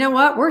like, you know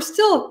what? We're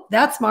still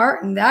that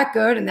smart and that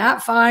good and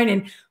that fine.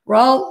 And we're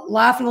all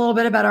laughing a little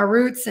bit about our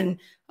roots and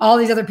all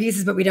these other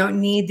pieces, but we don't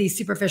need these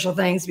superficial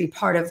things to be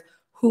part of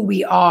who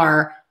we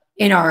are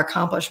in our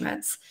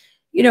accomplishments.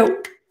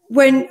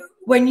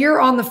 When you're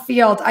on the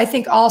field, I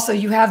think also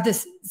you have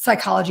this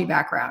psychology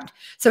background.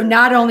 So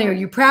not only are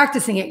you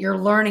practicing it, you're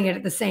learning it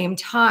at the same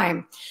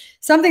time.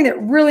 Something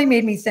that really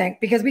made me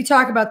think, because we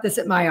talk about this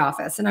at my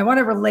office, and I want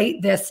to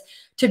relate this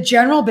to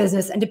general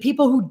business and to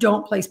people who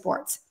don't play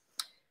sports.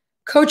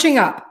 Coaching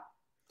up,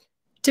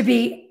 to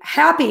be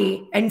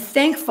happy and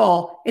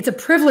thankful. It's a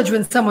privilege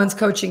when someone's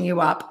coaching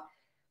you up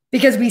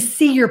because we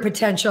see your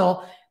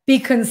potential. Be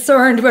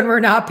concerned when we're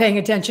not paying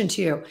attention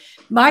to you.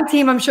 My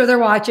team, I'm sure they're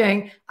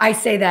watching. I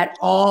say that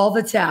all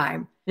the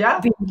time.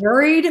 Yeah. Be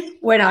worried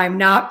when I'm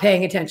not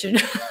paying attention.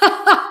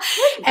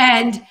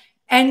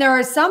 And there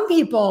are some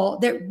people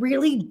that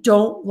really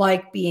don't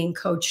like being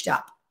coached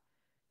up.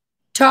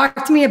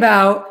 Talk to me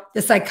about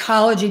the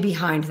psychology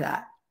behind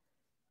that.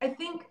 I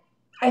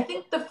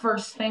think the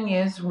first thing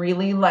is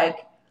really like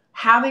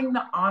having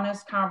the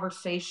honest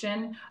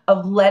conversation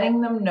of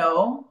letting them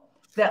know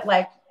that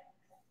like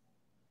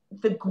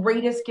the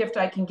greatest gift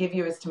I can give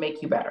you is to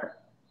make you better.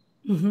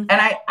 Mm-hmm.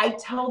 And I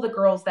tell the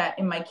girls that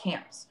in my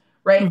camps,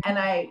 right? Mm-hmm. And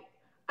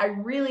I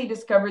really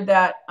discovered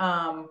that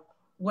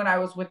when I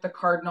was with the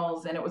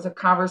Cardinals, and it was a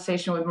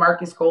conversation with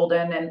Marcus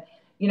Golden, and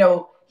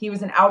he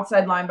was an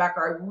outside linebacker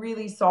I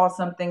really saw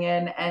something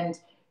in, and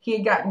he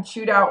had gotten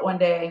chewed out one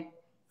day,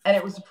 and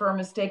it was for a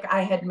mistake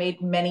I had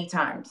made many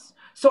times.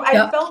 So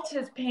I felt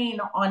his pain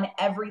on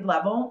every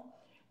level,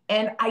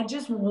 and I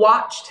just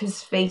watched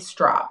his face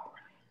drop.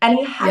 And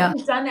he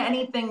hadn't done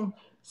anything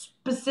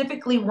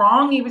specifically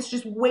wrong. He was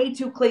just way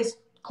too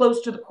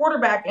close to the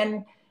quarterback.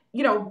 And,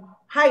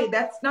 hi,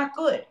 that's not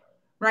good,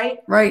 right?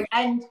 Right.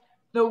 And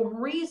the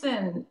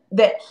reason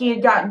that he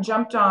had gotten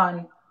jumped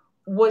on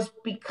was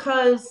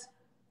because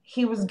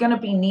he was going to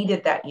be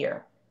needed that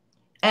year.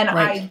 And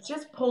I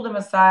just pulled him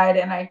aside,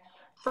 and I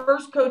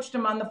first coached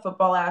him on the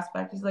football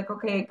aspect. He's like,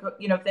 okay,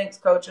 thanks,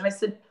 coach. And I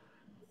said,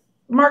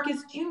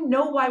 Marcus, do you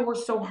know why we're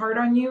so hard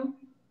on you?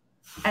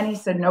 And he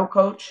said, no,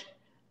 coach.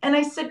 And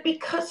I said,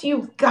 because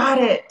you've got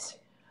it.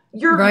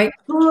 You're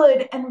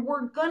good, and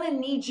we're going to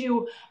need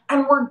you,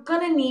 and we're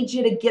going to need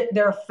you to get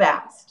there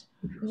fast.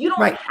 You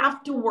don't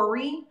have to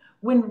worry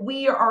when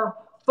we are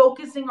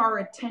focusing our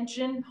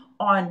attention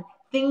on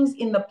things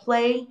in the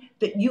play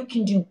that you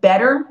can do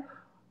better.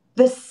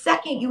 The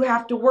second you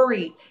have to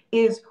worry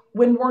is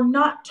when we're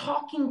not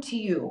talking to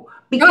you,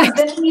 because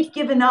then we've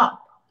given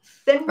up.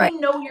 Then we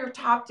know you're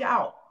topped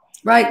out.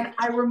 Right. And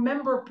I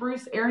remember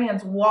Bruce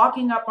Arians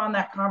walking up on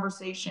that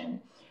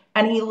conversation,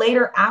 and he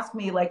later asked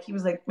me, he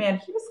was like, man,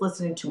 he was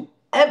listening to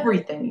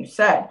everything you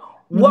said.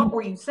 What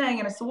were you saying?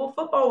 And I said, well,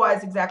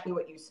 football-wise, exactly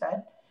what you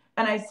said.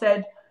 And I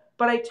said,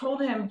 but I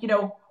told him,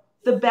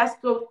 the best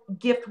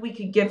gift we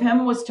could give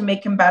him was to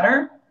make him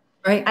better.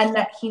 Right. And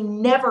that he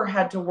never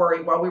had to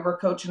worry while we were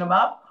coaching him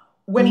up.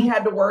 When he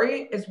had to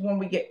worry is when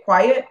we get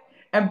quiet.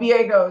 And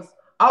BA goes,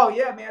 oh,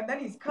 yeah, man, then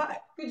he's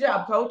cut. Good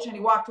job, coach. And he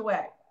walked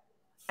away.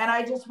 And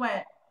I just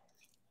went.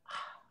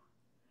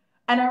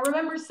 And I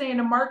remember saying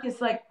to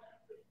Marcus,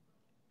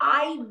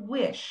 I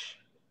wish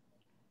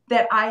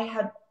that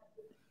I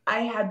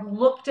had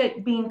looked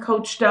at being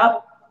coached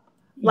up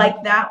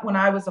like that when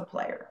I was a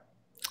player.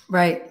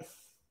 Right.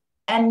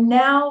 And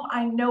now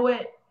I know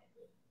it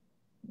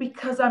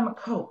because I'm a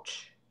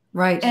coach.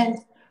 Right. And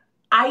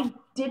I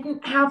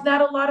didn't have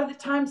that a lot of the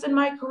times in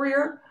my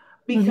career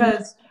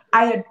because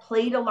I had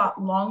played a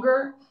lot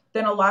longer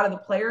than a lot of the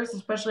players,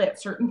 especially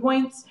at certain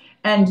points.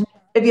 And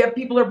if you have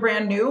people who are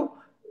brand new,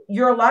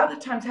 you're a lot of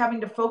the times having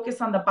to focus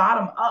on the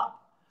bottom up.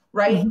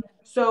 Right.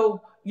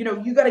 So,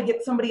 you got to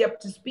get somebody up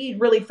to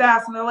speed really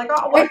fast. And they're like,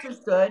 oh, Welter's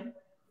good.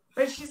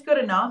 Right. She's good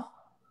enough.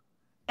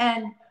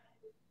 And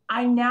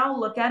I now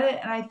look at it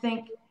and I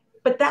think,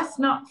 but that's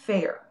not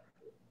fair,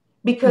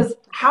 because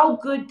how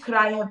good could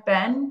I have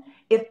been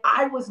if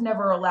I was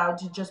never allowed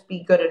to just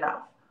be good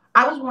enough?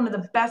 I was one of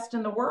the best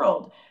in the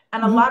world.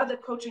 And a lot of the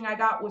coaching I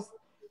got was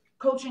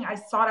coaching I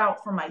sought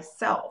out for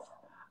myself.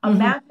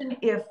 Imagine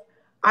if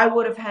I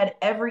would have had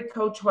every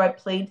coach who I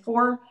played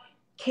for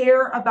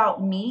care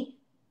about me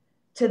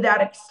to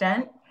that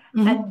extent.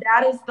 And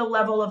that is the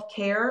level of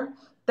care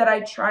that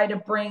I try to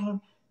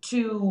bring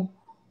to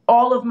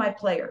all of my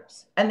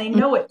players. And they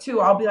know it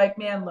too. I'll be like,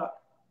 man, look,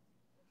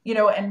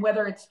 and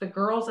whether it's the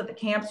girls at the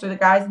camps or the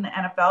guys in the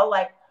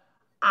NFL,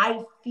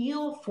 I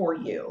feel for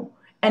you.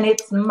 And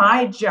it's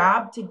my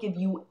job to give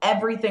you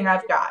everything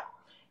I've got.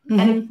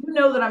 And if you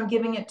know that I'm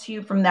giving it to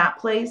you from that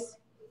place,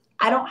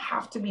 I don't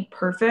have to be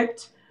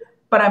perfect.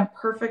 but I'm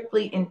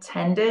perfectly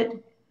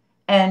intended.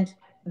 And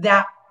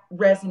that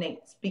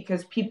resonates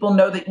because people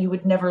know that you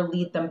would never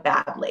lead them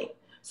badly.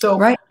 So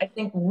I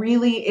think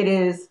really it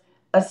is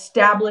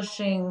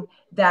establishing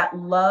that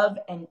love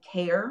and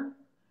care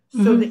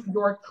so that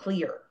you're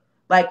clear.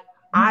 Like,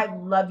 I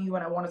love you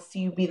and I want to see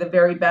you be the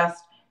very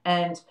best.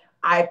 And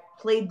I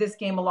played this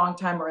game a long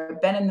time, or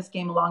I've been in this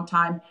game a long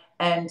time.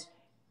 And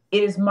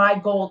it is my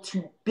goal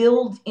to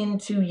build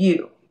into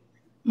you.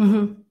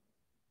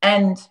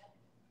 And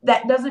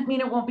that doesn't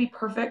mean it won't be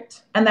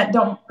perfect. And that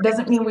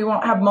doesn't mean we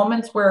won't have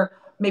moments where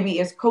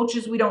maybe as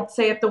coaches, we don't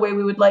say it the way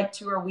we would like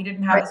to, or we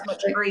didn't have as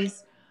much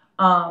grace,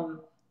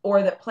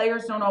 or that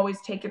players don't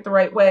always take it the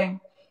right way.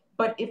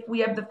 But if we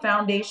have the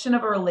foundation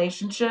of a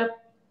relationship,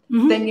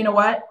 then you know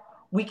what?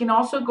 We can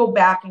also go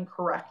back and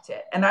correct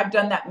it. And I've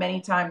done that many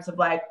times of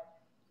like,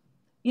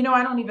 you know,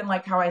 I don't even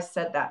like how I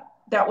said that.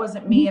 That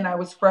wasn't me. And I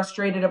was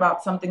frustrated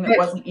about something that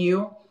wasn't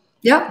you.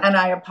 And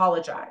I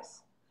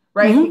apologize.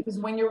 Right? Because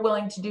when you're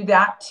willing to do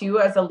that too,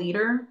 as a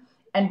leader,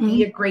 and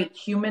be a great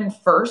human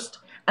first,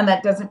 and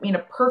that doesn't mean a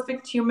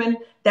perfect human,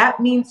 that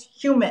means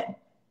human.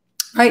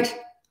 Right.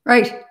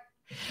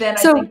 Then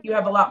I think you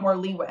have a lot more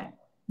leeway.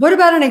 What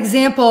about an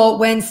example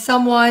when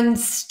someone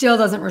still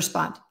doesn't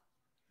respond?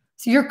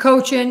 So you're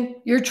coaching,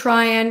 you're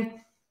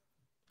trying,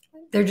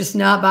 they're just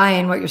not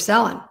buying what you're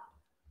selling.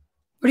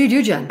 What do you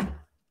do, Jen?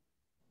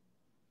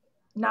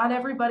 Not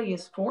everybody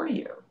is for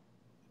you.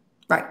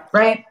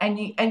 Right. And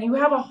you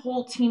have a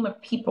whole team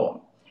of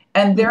people,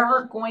 and there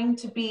are going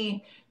to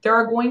be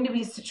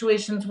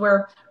situations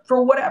where,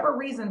 for whatever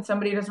reason,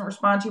 somebody doesn't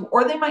respond to you,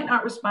 or they might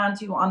not respond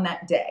to you on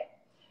that day.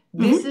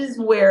 This is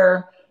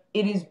where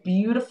it is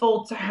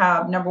beautiful to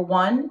have, number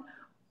one,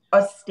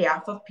 a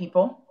staff of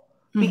people,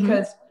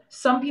 because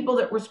some people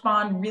that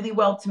respond really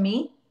well to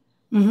me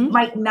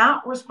might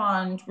not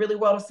respond really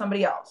well to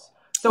somebody else.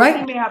 So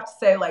we may have to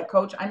say, like,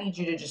 Coach, I need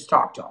you to just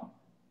talk to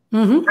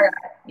them.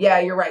 Yeah,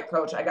 you're right,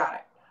 Coach. I got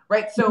it.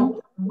 Right.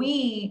 So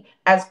we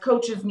as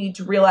coaches need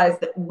to realize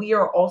that we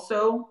are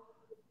also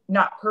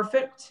not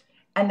perfect,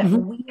 and that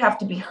we have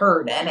to be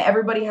heard, and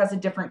everybody has a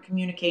different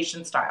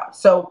communication style.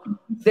 So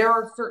there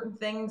are certain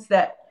things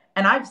that,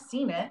 and I've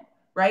seen it,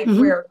 right,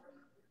 where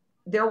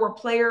there were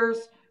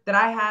players that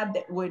I had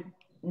that would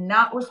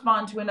not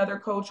respond to another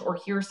coach or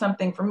hear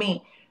something from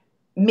me,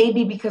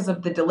 maybe because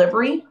of the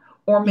delivery,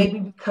 or maybe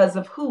because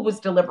of who was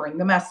delivering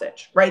the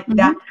message, right?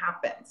 That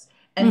happens.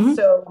 And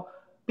so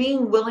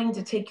being willing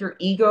to take your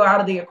ego out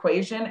of the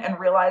equation and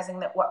realizing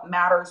that what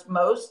matters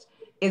most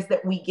is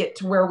that we get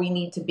to where we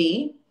need to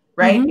be,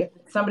 right? If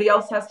somebody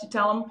else has to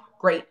tell them,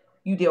 great,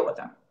 you deal with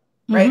them,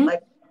 right?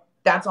 Like,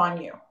 that's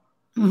on you.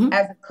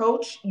 As a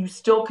coach, you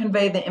still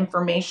convey the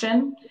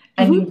information,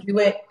 and you do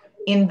it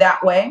in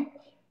that way.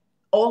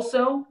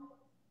 Also,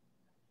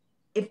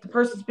 if the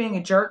person's being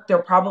a jerk,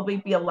 there'll probably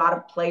be a lot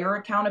of player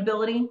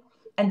accountability,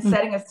 and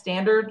setting a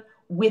standard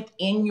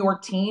within your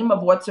team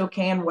of what's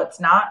okay and what's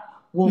not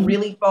will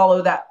really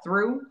follow that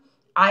through.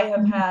 I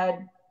have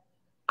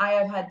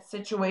had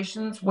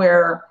situations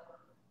where,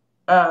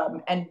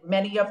 and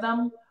many of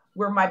them,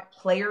 where my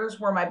players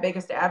were my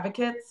biggest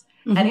advocates,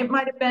 and it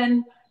might have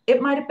been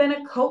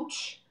a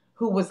coach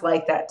who was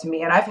like that to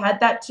me. And I've had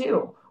that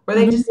too, where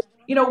they just,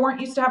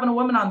 weren't used to having a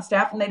woman on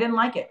staff, and they didn't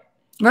like it.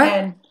 Right.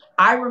 And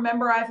I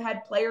remember I've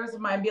had players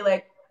of mine be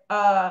like,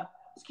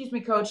 excuse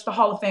me, Coach, the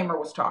Hall of Famer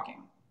was talking.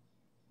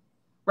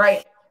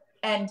 Right.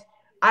 And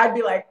I'd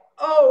be like,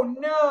 oh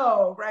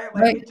no. Right.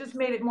 Like, it just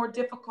made it more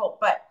difficult.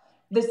 But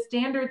the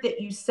standard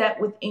that you set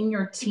within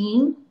your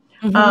team,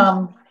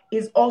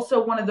 is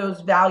also one of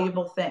those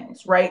valuable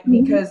things, right?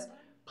 Because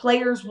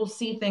players will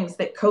see things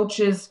that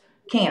coaches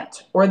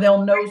can't, or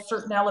they'll know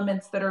certain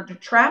elements that are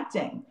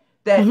detracting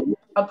that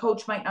a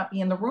coach might not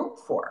be in the room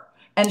for.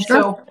 And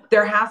so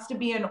there has to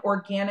be an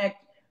organic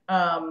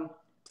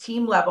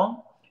team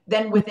level.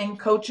 Then within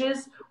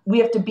coaches, we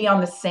have to be on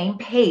the same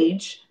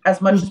page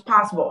as much as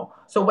possible.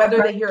 So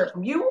whether they hear it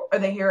from you or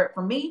they hear it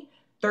from me,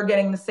 they're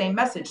getting the same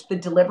message. The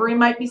delivery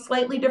might be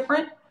slightly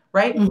different,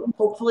 right?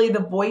 Hopefully the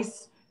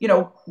voice,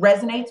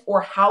 resonates,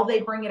 or how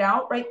they bring it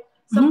out, right?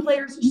 Some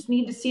players just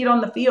need to see it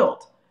on the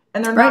field,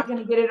 and they're not going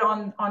to get it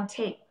on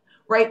tape,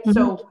 right?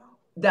 So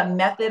the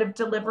method of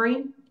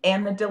delivery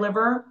and the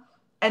deliverer.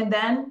 And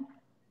then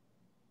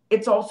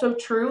it's also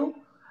true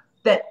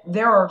that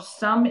there are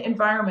some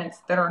environments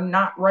that are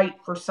not right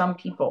for some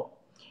people.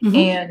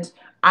 And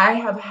I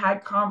have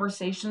had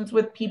conversations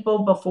with people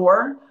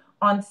before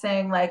on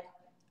saying, like,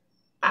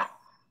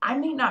 I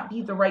may not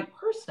be the right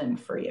person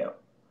for you,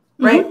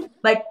 right?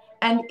 Like,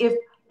 and if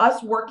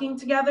us working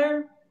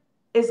together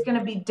is going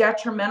to be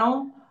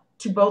detrimental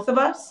to both of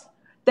us,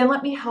 then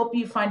let me help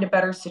you find a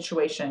better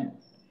situation.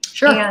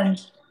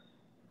 And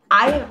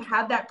I have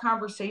had that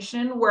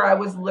conversation where I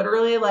was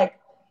literally like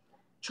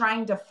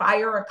trying to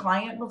fire a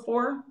client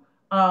before.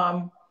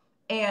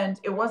 And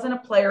it wasn't a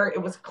player,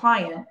 it was a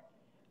client.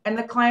 And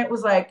the client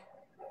was like,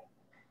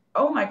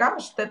 oh my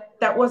gosh,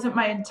 that wasn't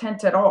my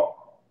intent at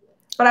all.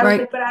 But I was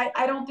like, but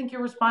I don't think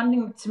you're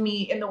responding to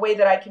me in the way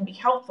that I can be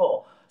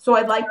helpful. So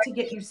I'd like to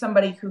get you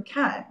somebody who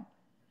can.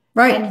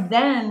 Right. And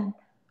then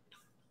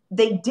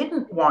they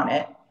didn't want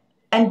it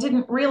and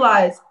didn't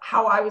realize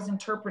how I was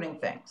interpreting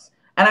things.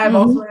 And I've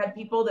also had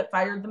people that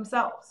fired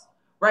themselves,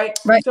 right?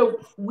 Right. So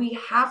we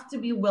have to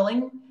be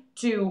willing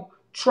to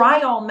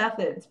try all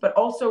methods, but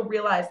also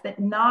realize that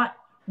not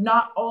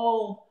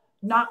all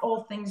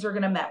things are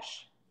going to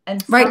mesh.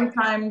 And Right.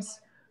 sometimes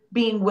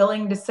being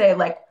willing to say,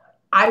 like,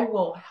 I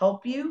will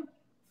help you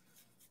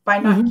by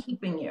not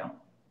keeping you,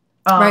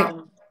 Right.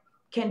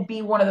 can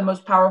be one of the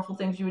most powerful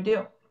things you would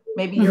do.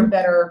 Maybe you're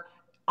better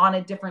on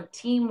a different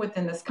team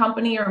within this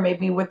company, or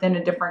maybe within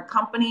a different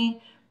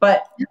company,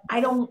 but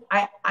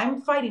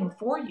I'm fighting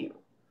for you,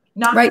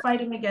 not Right.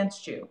 fighting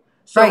against you.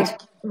 So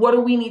Right. what do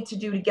we need to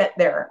do to get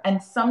there?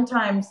 And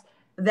sometimes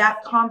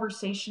that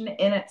conversation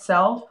in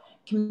itself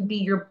can be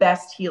your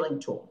best healing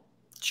tool.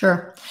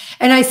 Sure.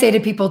 And I say to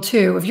people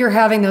too, if you're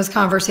having those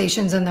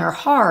conversations and they're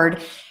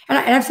hard, and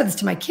I've said this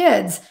to my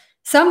kids,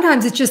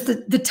 sometimes it's just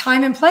the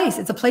time and place.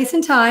 It's a place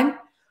and time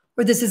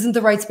where this isn't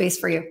the right space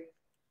for you.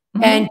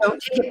 And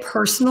don't take it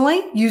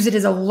personally. Use it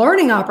as a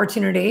learning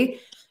opportunity.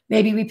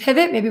 Maybe we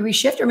pivot, maybe we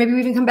shift, or maybe we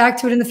even come back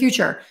to it in the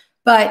future.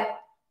 But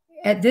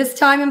at this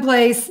time and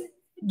place,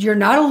 you're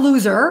not a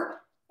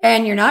loser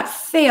and you're not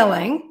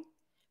failing.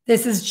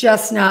 This is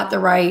just not the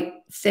right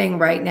thing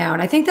right now.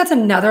 And I think that's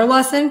another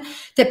lesson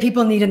that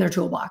people need in their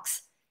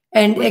toolbox.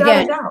 And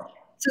again,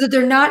 so that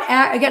they're not,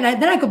 then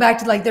I go back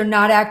to, like, they're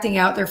not acting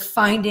out, they're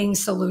finding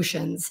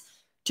solutions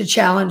to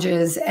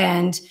challenges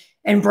and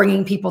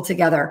bringing people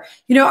together.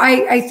 You know,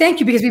 I thank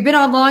you, because we've been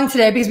on long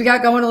today because we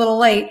got going a little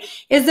late.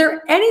 Is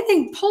there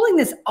anything pulling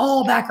this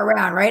all back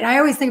around, right? And I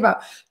always think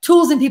about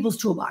tools in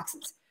people's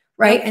toolboxes,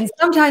 right? And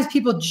sometimes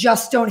people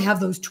just don't have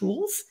those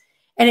tools.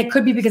 And it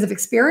could be because of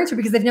experience or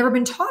because they've never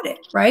been taught it,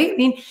 right? I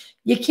mean,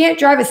 you can't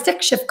drive a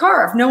stick shift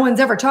car if no one's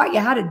ever taught you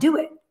how to do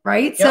it,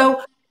 right?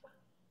 So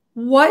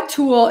what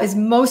tool is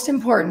most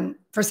important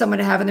for someone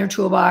to have in their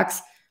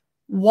toolbox,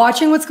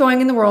 watching what's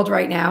going in the world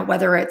right now,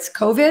 whether it's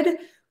COVID,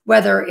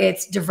 whether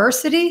it's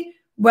diversity,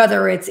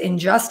 whether it's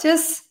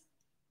injustice?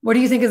 What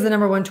do you think is the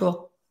number one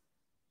tool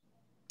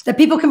that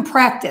people can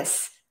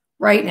practice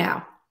right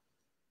now?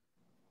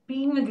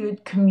 Being a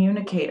good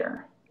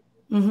communicator,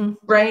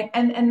 right?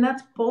 And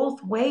that's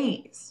both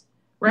ways,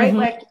 right?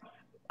 Like,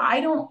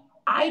 I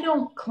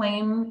don't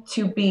claim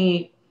to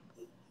be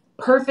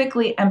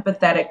perfectly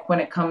empathetic when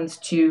it comes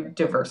to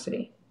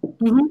diversity.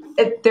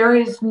 There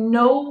is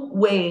no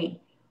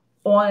way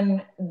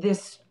on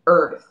this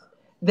earth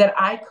that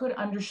I could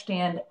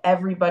understand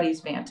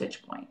everybody's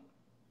vantage point,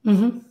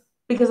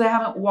 because I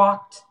haven't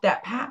walked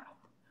that path.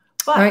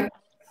 But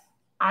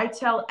I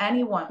tell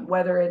anyone,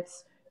 whether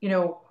it's,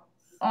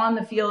 on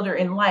the field or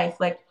in life,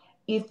 like,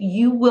 if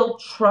you will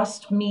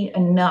trust me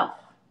enough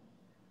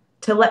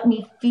to let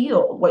me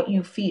feel what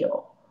you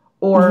feel,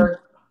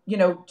 or,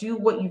 do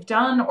what you've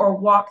done, or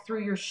walk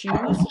through your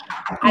shoes,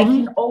 I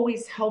can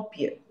always help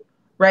you,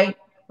 right?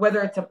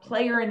 Whether it's a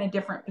player in a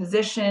different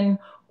position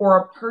or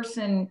a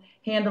person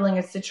handling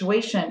a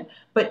situation.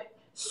 But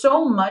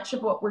so much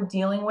of what we're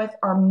dealing with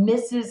are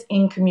misses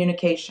in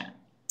communication.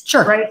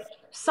 Sure. Right?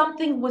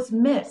 Something was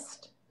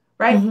missed,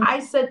 right?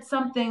 I said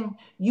something,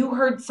 you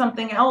heard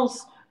something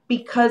else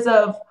because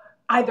of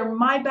either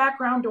my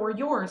background or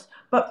yours,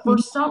 but for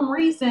some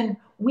reason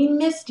we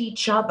missed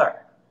each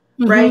other,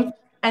 right?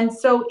 And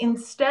so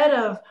instead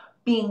of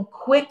being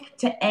quick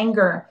to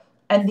anger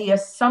and the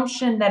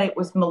assumption that it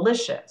was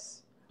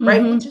malicious,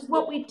 right? Which is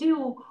what we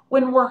do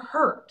when we're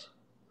hurt.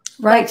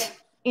 Right.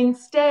 Like,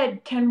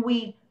 instead, can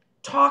we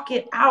talk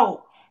it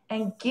out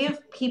and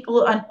give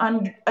people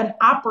an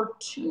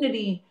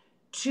opportunity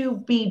to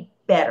be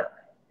better,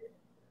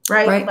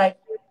 right? Like,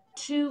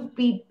 to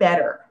be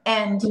better.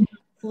 And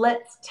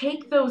let's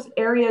take those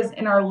areas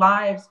in our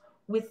lives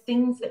with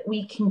things that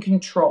we can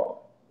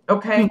control,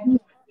 okay?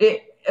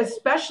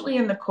 Especially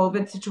in the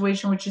COVID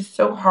situation, which is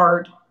so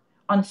hard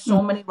on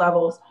so many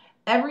levels.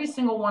 Every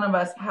single one of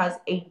us has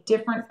a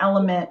different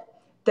element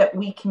that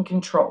we can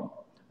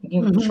control. We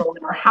can control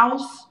in our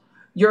house.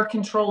 You're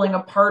controlling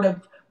a part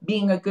of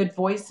being a good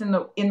voice in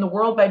the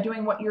world by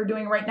doing what you're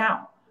doing right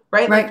now,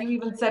 right? Like you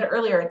even said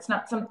earlier, it's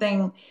not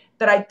something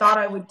that I thought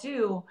I would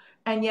do.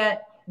 And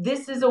yet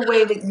this is a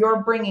way that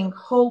you're bringing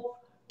hope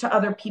to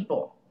other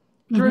people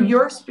through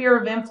your sphere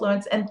of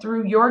influence and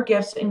through your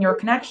gifts and your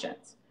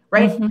connections,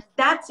 right?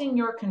 That's in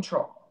your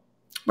control.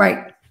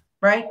 Right.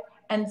 Right.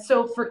 And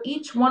so for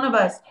each one of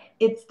us,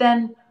 it's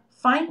then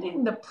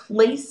finding the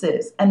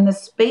places and the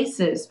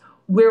spaces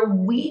where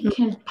we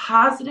can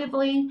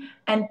positively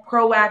and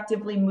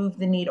proactively move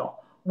the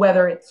needle,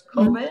 whether it's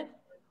COVID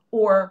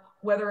or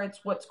whether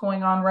it's what's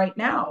going on right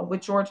now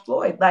with George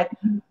Floyd. Like,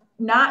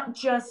 not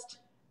just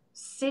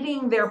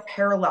sitting there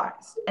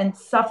paralyzed and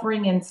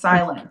suffering in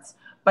silence,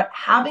 but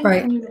having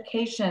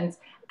communications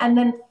and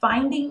then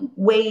finding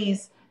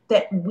ways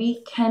that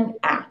we can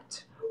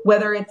act,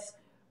 whether it's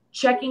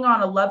checking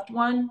on a loved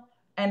one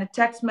and a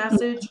text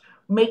message,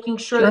 making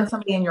sure that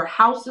somebody in your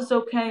house is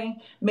okay,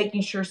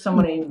 making sure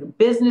someone in your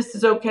business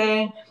is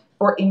okay,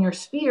 or in your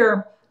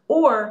sphere,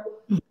 or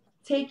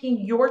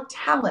taking your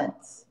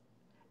talents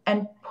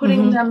and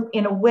putting them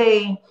in a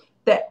way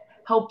that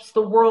helps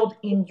the world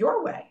in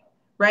your way,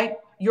 right?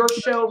 Your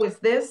show is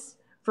this.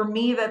 For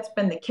me, that's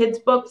been the kids'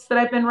 books that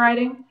I've been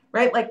writing,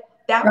 right? Like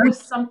that was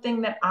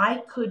something that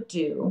I could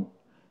do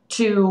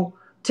to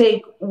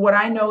take what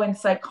I know in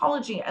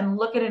psychology and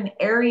look at an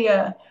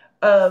area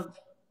of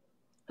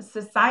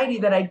society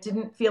that I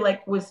didn't feel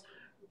like was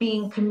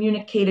being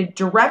communicated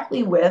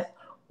directly with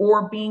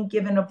or being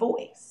given a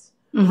voice,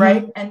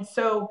 right? And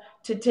so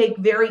to take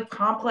very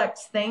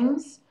complex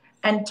things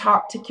and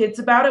talk to kids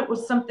about it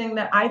was something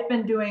that I've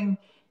been doing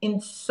in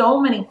so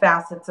many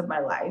facets of my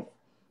life.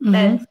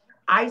 And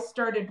I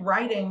started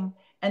writing,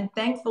 and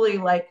thankfully,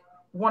 like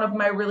one of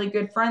my really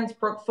good friends,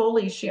 Brooke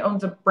Foley, she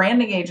owns a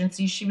branding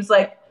agency. She was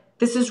like,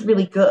 this is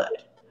really good.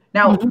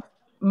 Now,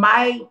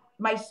 my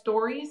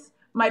stories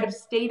might have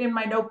stayed in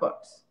my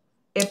notebooks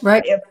if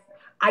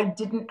I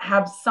didn't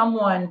have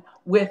someone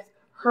with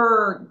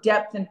her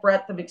depth and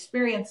breadth of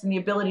experience and the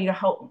ability to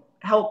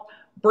help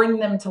bring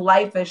them to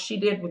life as she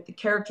did with the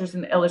characters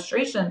and the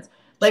illustrations.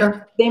 Like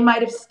they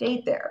might have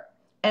stayed there.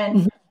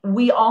 And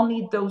we all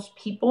need those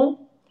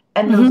people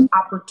and those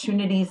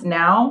opportunities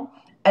now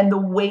and the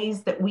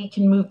ways that we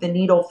can move the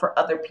needle for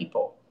other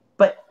people.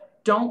 But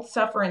don't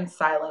suffer in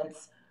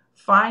silence.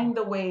 Find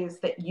the ways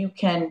that you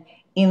can,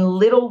 in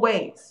little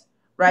ways,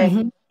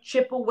 right?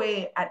 Chip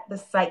away at the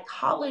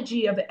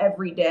psychology of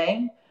every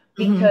day,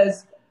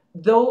 because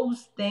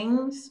those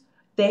things,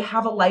 they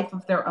have a life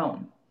of their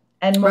own.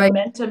 And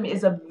momentum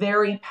is a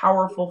very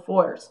powerful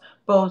force,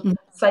 both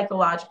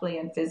psychologically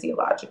and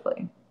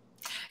physiologically.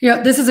 You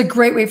know, this is a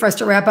great way for us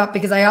to wrap up,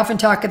 because I often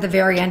talk at the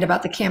very end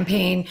about the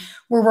campaign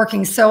we're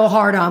working so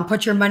hard on,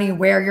 put your money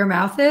where your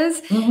mouth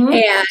is. And,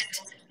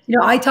 you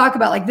know, I talk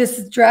about like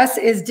this dress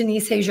is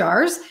Denise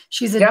Hajar's.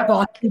 She's a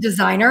Boston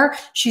designer.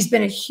 She's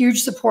been a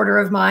huge supporter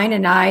of mine.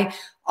 And I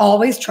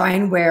always try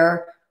and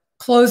wear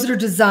clothes that are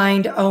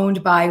designed,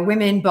 owned by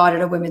women, bought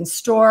at a women's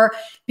store,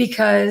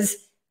 because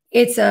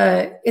it's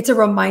a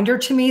reminder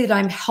to me that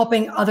I'm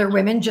helping other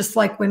women, just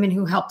like women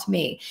who helped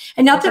me.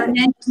 And not that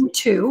men do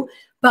too,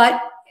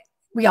 but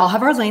we all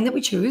have our lane that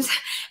we choose.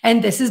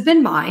 And this has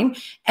been mine.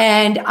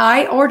 And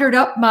I ordered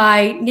up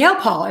my nail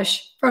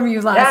polish from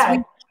you last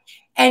week.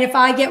 And if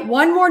I get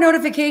one more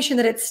notification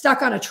that it's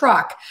stuck on a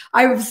truck,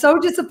 I was so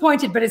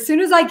disappointed. But as soon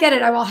as I get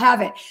it, I will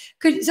have it.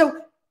 So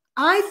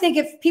I think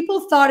if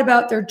people thought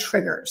about their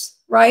triggers,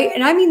 right?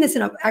 And I mean this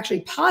in a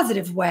actually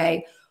positive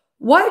way.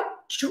 What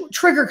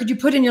trigger could you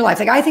put in your life?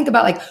 Like I think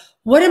about like,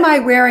 what am I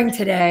wearing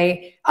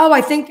today? Oh,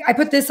 I think I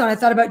put this on. I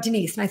thought about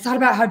Denise, and I thought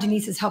about how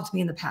Denise has helped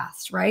me in the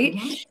past, right?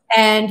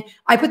 And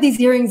I put these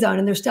earrings on,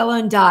 and they're Stella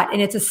and Dot, and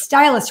it's a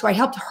stylist who I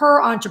helped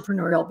her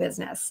entrepreneurial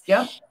business.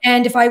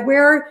 And if I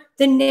wear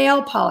the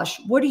nail polish,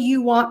 what do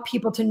you want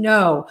people to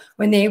know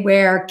when they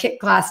wear Kit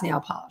Glass nail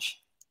polish?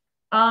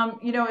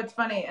 You know, it's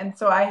funny. And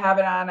so I have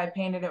it on. I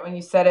painted it when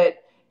you said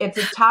it. It's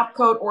a top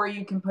coat, or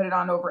you can put it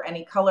on over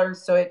any color.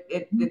 So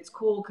it's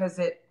cool because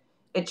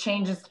it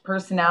changes the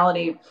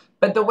personality.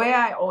 But the way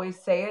I always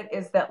say it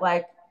is that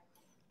like,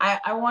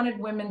 I wanted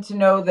women to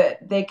know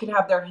that they could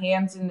have their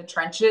hands in the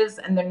trenches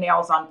and their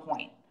nails on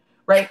point,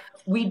 right?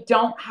 We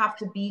don't have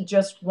to be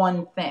just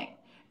one thing.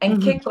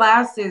 And Kick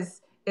Glass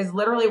is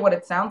literally what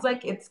it sounds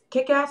like. It's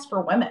kick-ass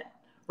for women,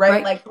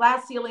 right? Like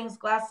glass ceilings,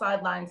 glass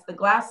sidelines, the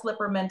glass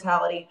slipper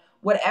mentality,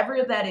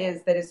 whatever that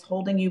is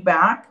holding you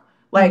back.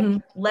 Like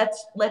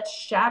let's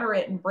shatter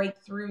it and break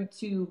through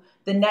to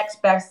the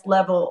next best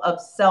level of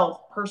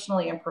self,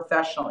 personally and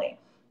professionally.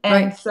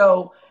 And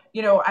so,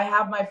 you know, I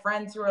have my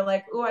friends who are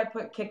like, "Oh, I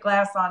put Kit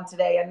Glass on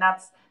today," and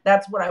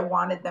that's what I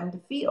wanted them to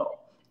feel,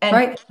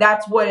 and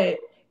that's what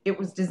it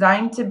was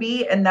designed to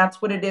be, and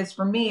that's what it is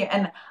for me.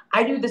 And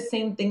I do the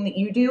same thing that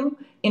you do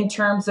in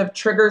terms of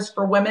triggers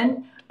for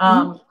women.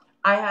 I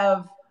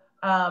have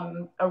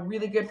a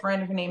really good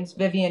friend. Her name's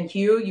Vivian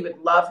Hugh. You would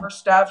love her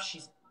stuff.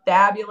 She's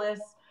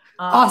fabulous.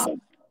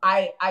 Awesome.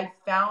 I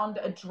found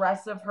a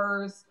dress of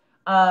hers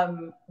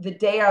the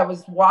day I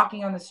was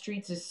walking on the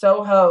streets of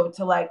Soho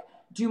to like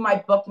do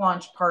my book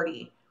launch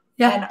party.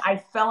 And I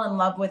fell in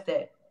love with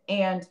it.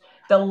 And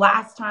the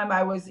last time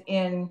I was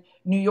in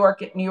New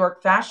York at New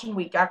York Fashion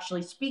Week,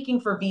 actually speaking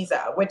for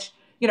Visa, which,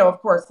 you know, of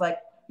course, like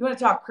you want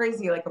to talk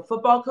crazy, like a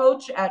football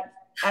coach at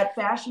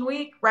Fashion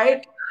Week,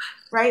 right?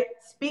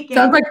 Speaking.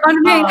 Sounds like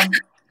fun to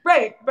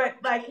me. But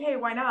like, hey,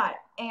 why not?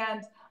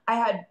 And I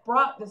had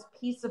brought this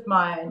piece of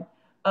mine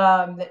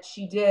that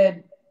she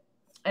did,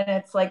 and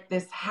it's like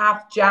this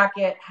half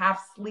jacket,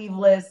 half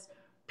sleeveless,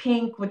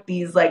 pink with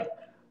these like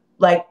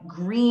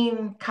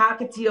green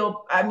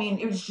cockatiel. I mean,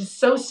 it was just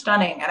so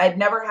stunning, and I'd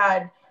never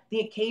had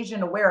the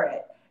occasion to wear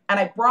it. And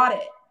I brought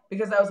it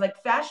because I was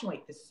like, Fashion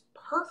Week, this is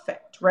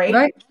perfect,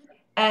 right?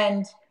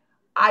 And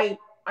I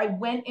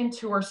went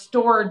into her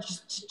store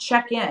just to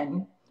check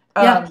in,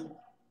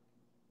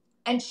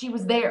 and she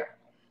was there.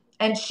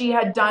 And she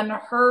had done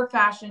her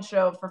fashion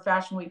show for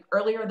Fashion Week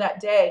earlier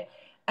that day.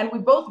 And we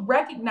both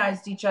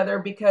recognized each other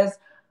because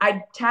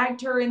I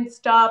tagged her in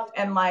stuff,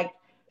 and like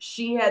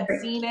she had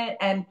seen it.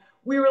 And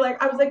we were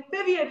like, I was like,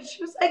 Vivian. And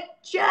she was like,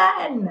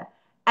 Jen.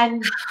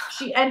 And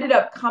she ended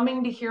up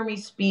coming to hear me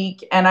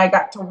speak, and I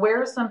got to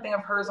wear something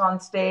of hers on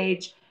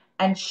stage,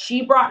 and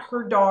she brought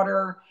her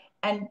daughter,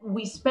 and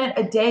we spent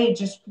a day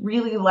just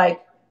really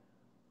like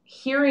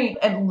hearing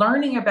and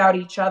learning about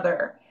each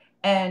other.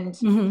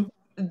 And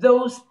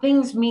those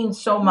things mean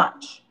so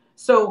much.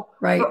 So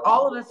for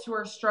all of us who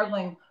are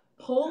struggling,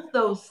 pull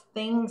those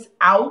things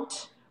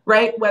out,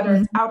 right? Whether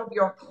it's out of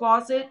your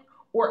closet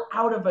or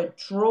out of a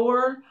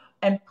drawer,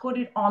 and put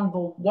it on the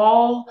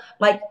wall.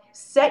 Like,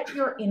 set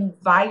your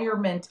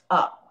environment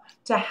up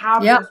to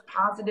have those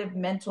positive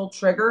mental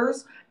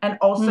triggers. And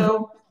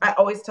also, I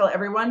always tell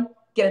everyone,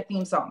 get a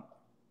theme song.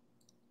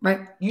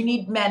 Right. You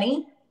need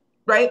many,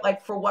 right?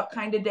 Like, for what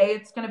kind of day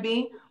it's going to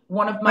be.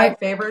 One of my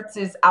favorites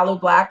is Alu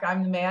Black,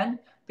 I'm the Man,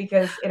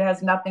 because it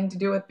has nothing to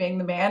do with being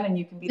the man, and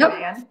you can be the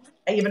man,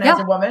 even as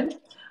a woman.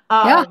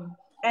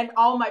 And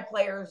all my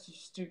players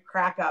just do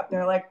crack up.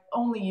 They're like,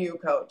 only you,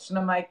 coach. And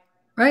I'm like,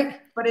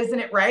 but isn't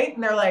it right?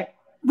 And they're like,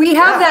 we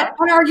have that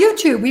on our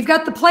YouTube. We've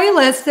got the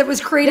playlist that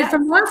was created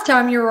from last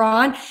time you were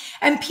on,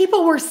 and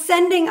people were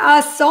sending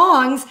us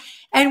songs,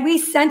 and we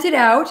sent it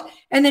out,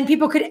 and then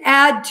people could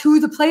add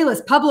to the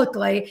playlist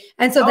publicly.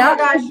 And so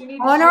that's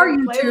on our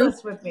YouTube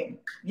playlist with me.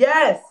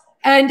 Yes.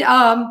 And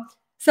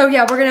so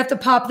yeah, we're gonna have to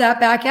pop that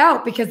back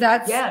out, because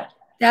that's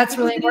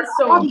really important.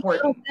 So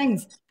important.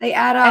 Things, they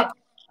add up.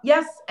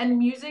 And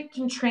music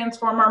can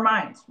transform our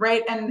minds,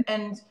 right?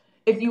 And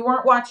if you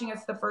weren't watching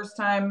us the first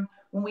time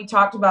when we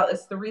talked about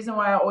this, the reason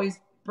why I always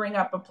bring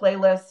up a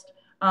playlist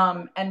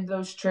and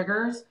those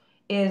triggers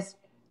is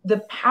the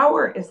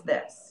power is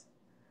this.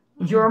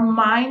 Your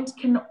mind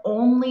can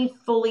only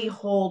fully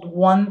hold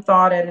one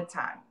thought at a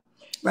time.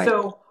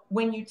 So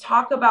when you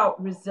talk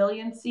about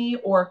resiliency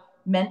or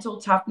mental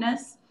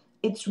toughness,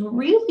 it's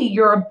really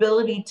your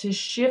ability to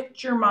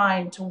shift your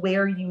mind to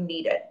where you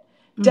need it.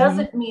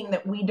 Doesn't mean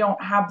that we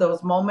don't have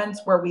those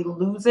moments where we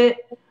lose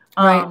it.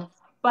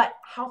 But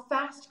how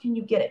fast can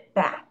you get it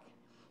back?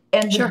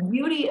 And the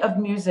beauty of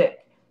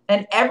music,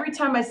 and every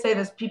time I say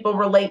this, people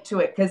relate to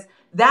it, because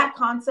that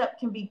concept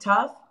can be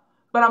tough,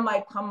 but I'm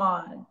like, come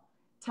on,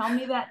 tell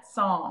me that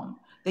song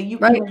that you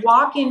can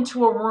walk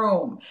into a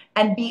room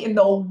and be in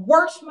the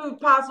worst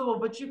mood possible,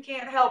 but you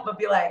can't help but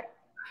be like,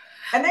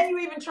 and then you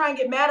even try and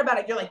get mad about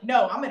it. You're like,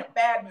 no, I'm in a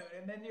bad mood.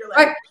 And then you're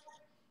like,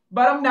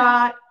 but I'm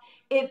not.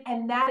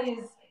 And that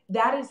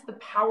is the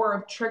power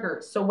of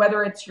triggers. So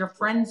whether it's your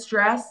friend's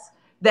dress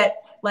that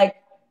like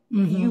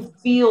you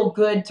feel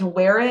good to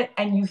wear it,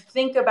 and you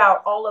think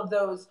about all of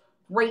those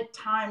great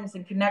times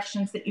and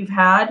connections that you've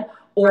had,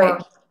 or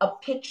a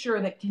picture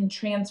that can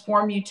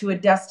transform you to a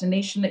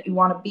destination that you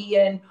want to be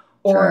in,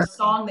 or a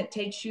song that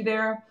takes you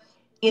there.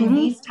 In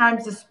these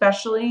times,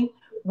 especially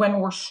when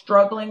we're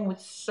struggling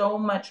with so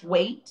much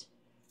weight,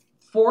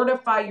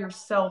 fortify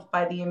yourself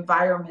by the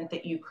environment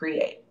that you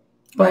create,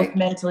 both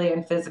mentally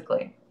and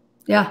physically.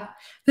 Yeah,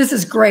 this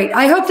is great.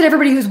 I hope that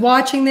everybody who's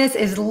watching this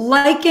is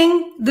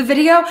liking the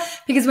video,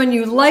 because when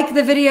you like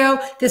the video,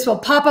 this will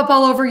pop up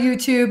all over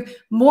YouTube.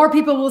 More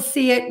people will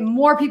see it.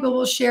 More people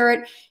will share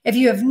it. If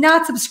you have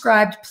not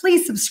subscribed,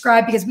 please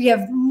subscribe, because we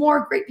have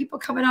more great people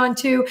coming on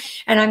too.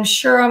 And I'm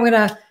sure I'm going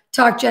to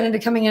talk Jen into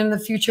coming in the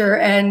future.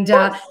 And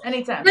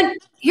anytime. And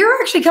you're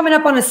actually coming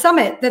up on a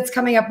summit that's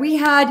coming up. We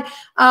had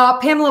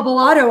Pamela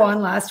Bellato on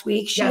last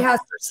week. She has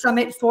her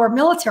summit for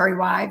military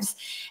wives.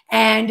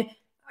 And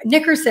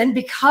Nickerson,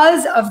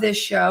 because of this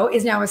show,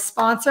 is now a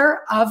sponsor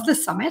of the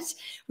summit.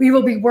 We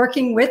will be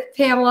working with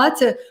Pamela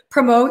to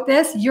promote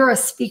this. You're a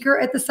speaker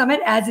at the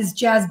summit, as is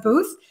Jazz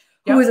Booth,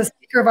 who was a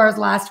speaker of ours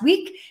last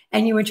week,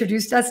 and you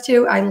introduced us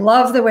to. I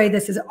love the way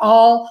this is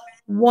all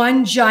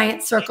one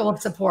giant circle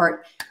of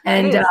support.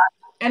 And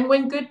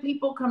when good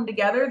people come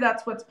together,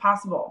 that's what's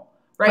possible,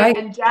 right?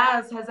 And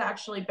Jazz has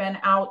actually been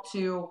out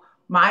to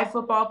my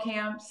football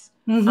camps.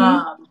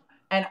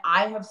 And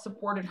I have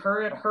supported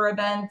her at her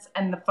events.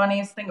 And the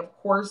funniest thing, of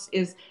course,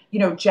 is, you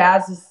know,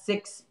 Jazz is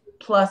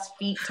 6+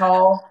 feet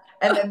tall.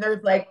 And then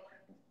there's like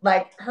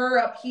her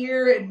up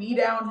here and me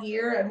down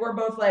here. And we're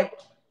both like,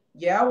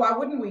 yeah, why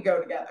wouldn't we go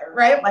together?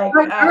 Right. Like,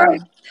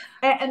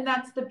 and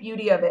that's the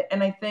beauty of it.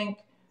 And I think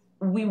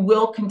we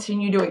will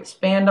continue to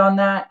expand on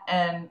that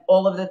and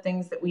all of the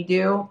things that we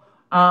do.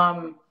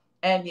 And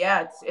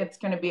yeah, it's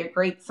going to be a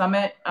great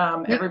summit.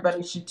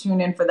 Everybody should tune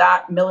in for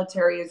that.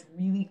 Military is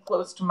really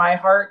close to my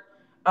heart.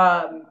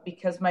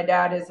 Because my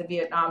dad is a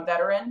Vietnam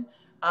veteran.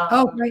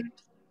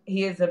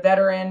 He is a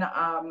veteran,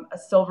 a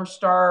Silver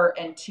Star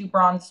and 2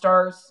 Bronze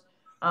Stars,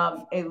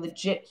 a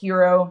legit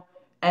hero,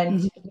 and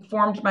he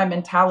formed my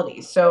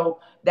mentality. So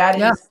that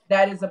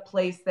is a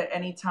place that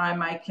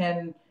anytime I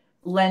can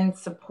lend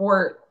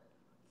support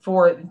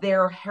for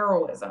their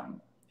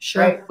heroism,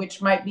 right?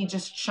 Which might be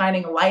just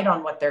shining a light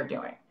on what they're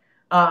doing.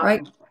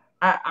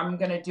 I'm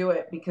going to do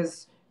it,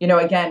 because, you know,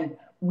 again,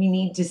 we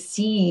need to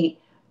see,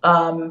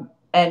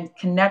 and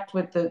connect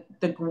with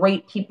the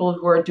great people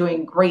who are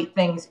doing great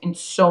things in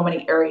so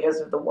many areas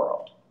of the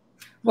world.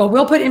 Well,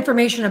 we'll put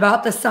information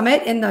about the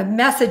summit in the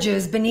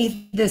messages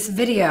beneath this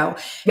video.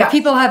 If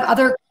people have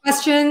other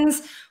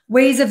questions,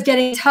 ways of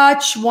getting in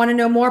touch, want to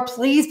know more,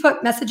 please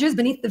put messages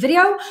beneath the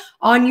video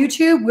on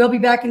YouTube. We'll be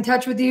back in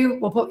touch with you.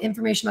 We'll put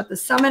information about the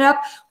summit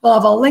up. We'll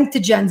have a link to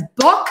Jen's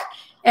book.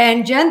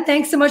 And Jen,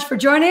 thanks so much for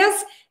joining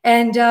us.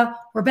 And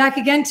we're back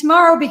again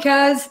tomorrow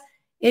because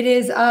it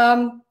is,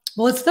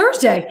 well, it's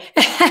Thursday.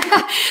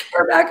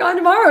 We're back on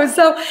tomorrow.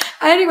 So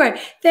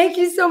anyway, thank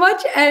you so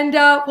much. And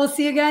we'll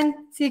see you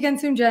again. See you again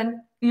soon,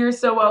 Jen. You're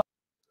so welcome.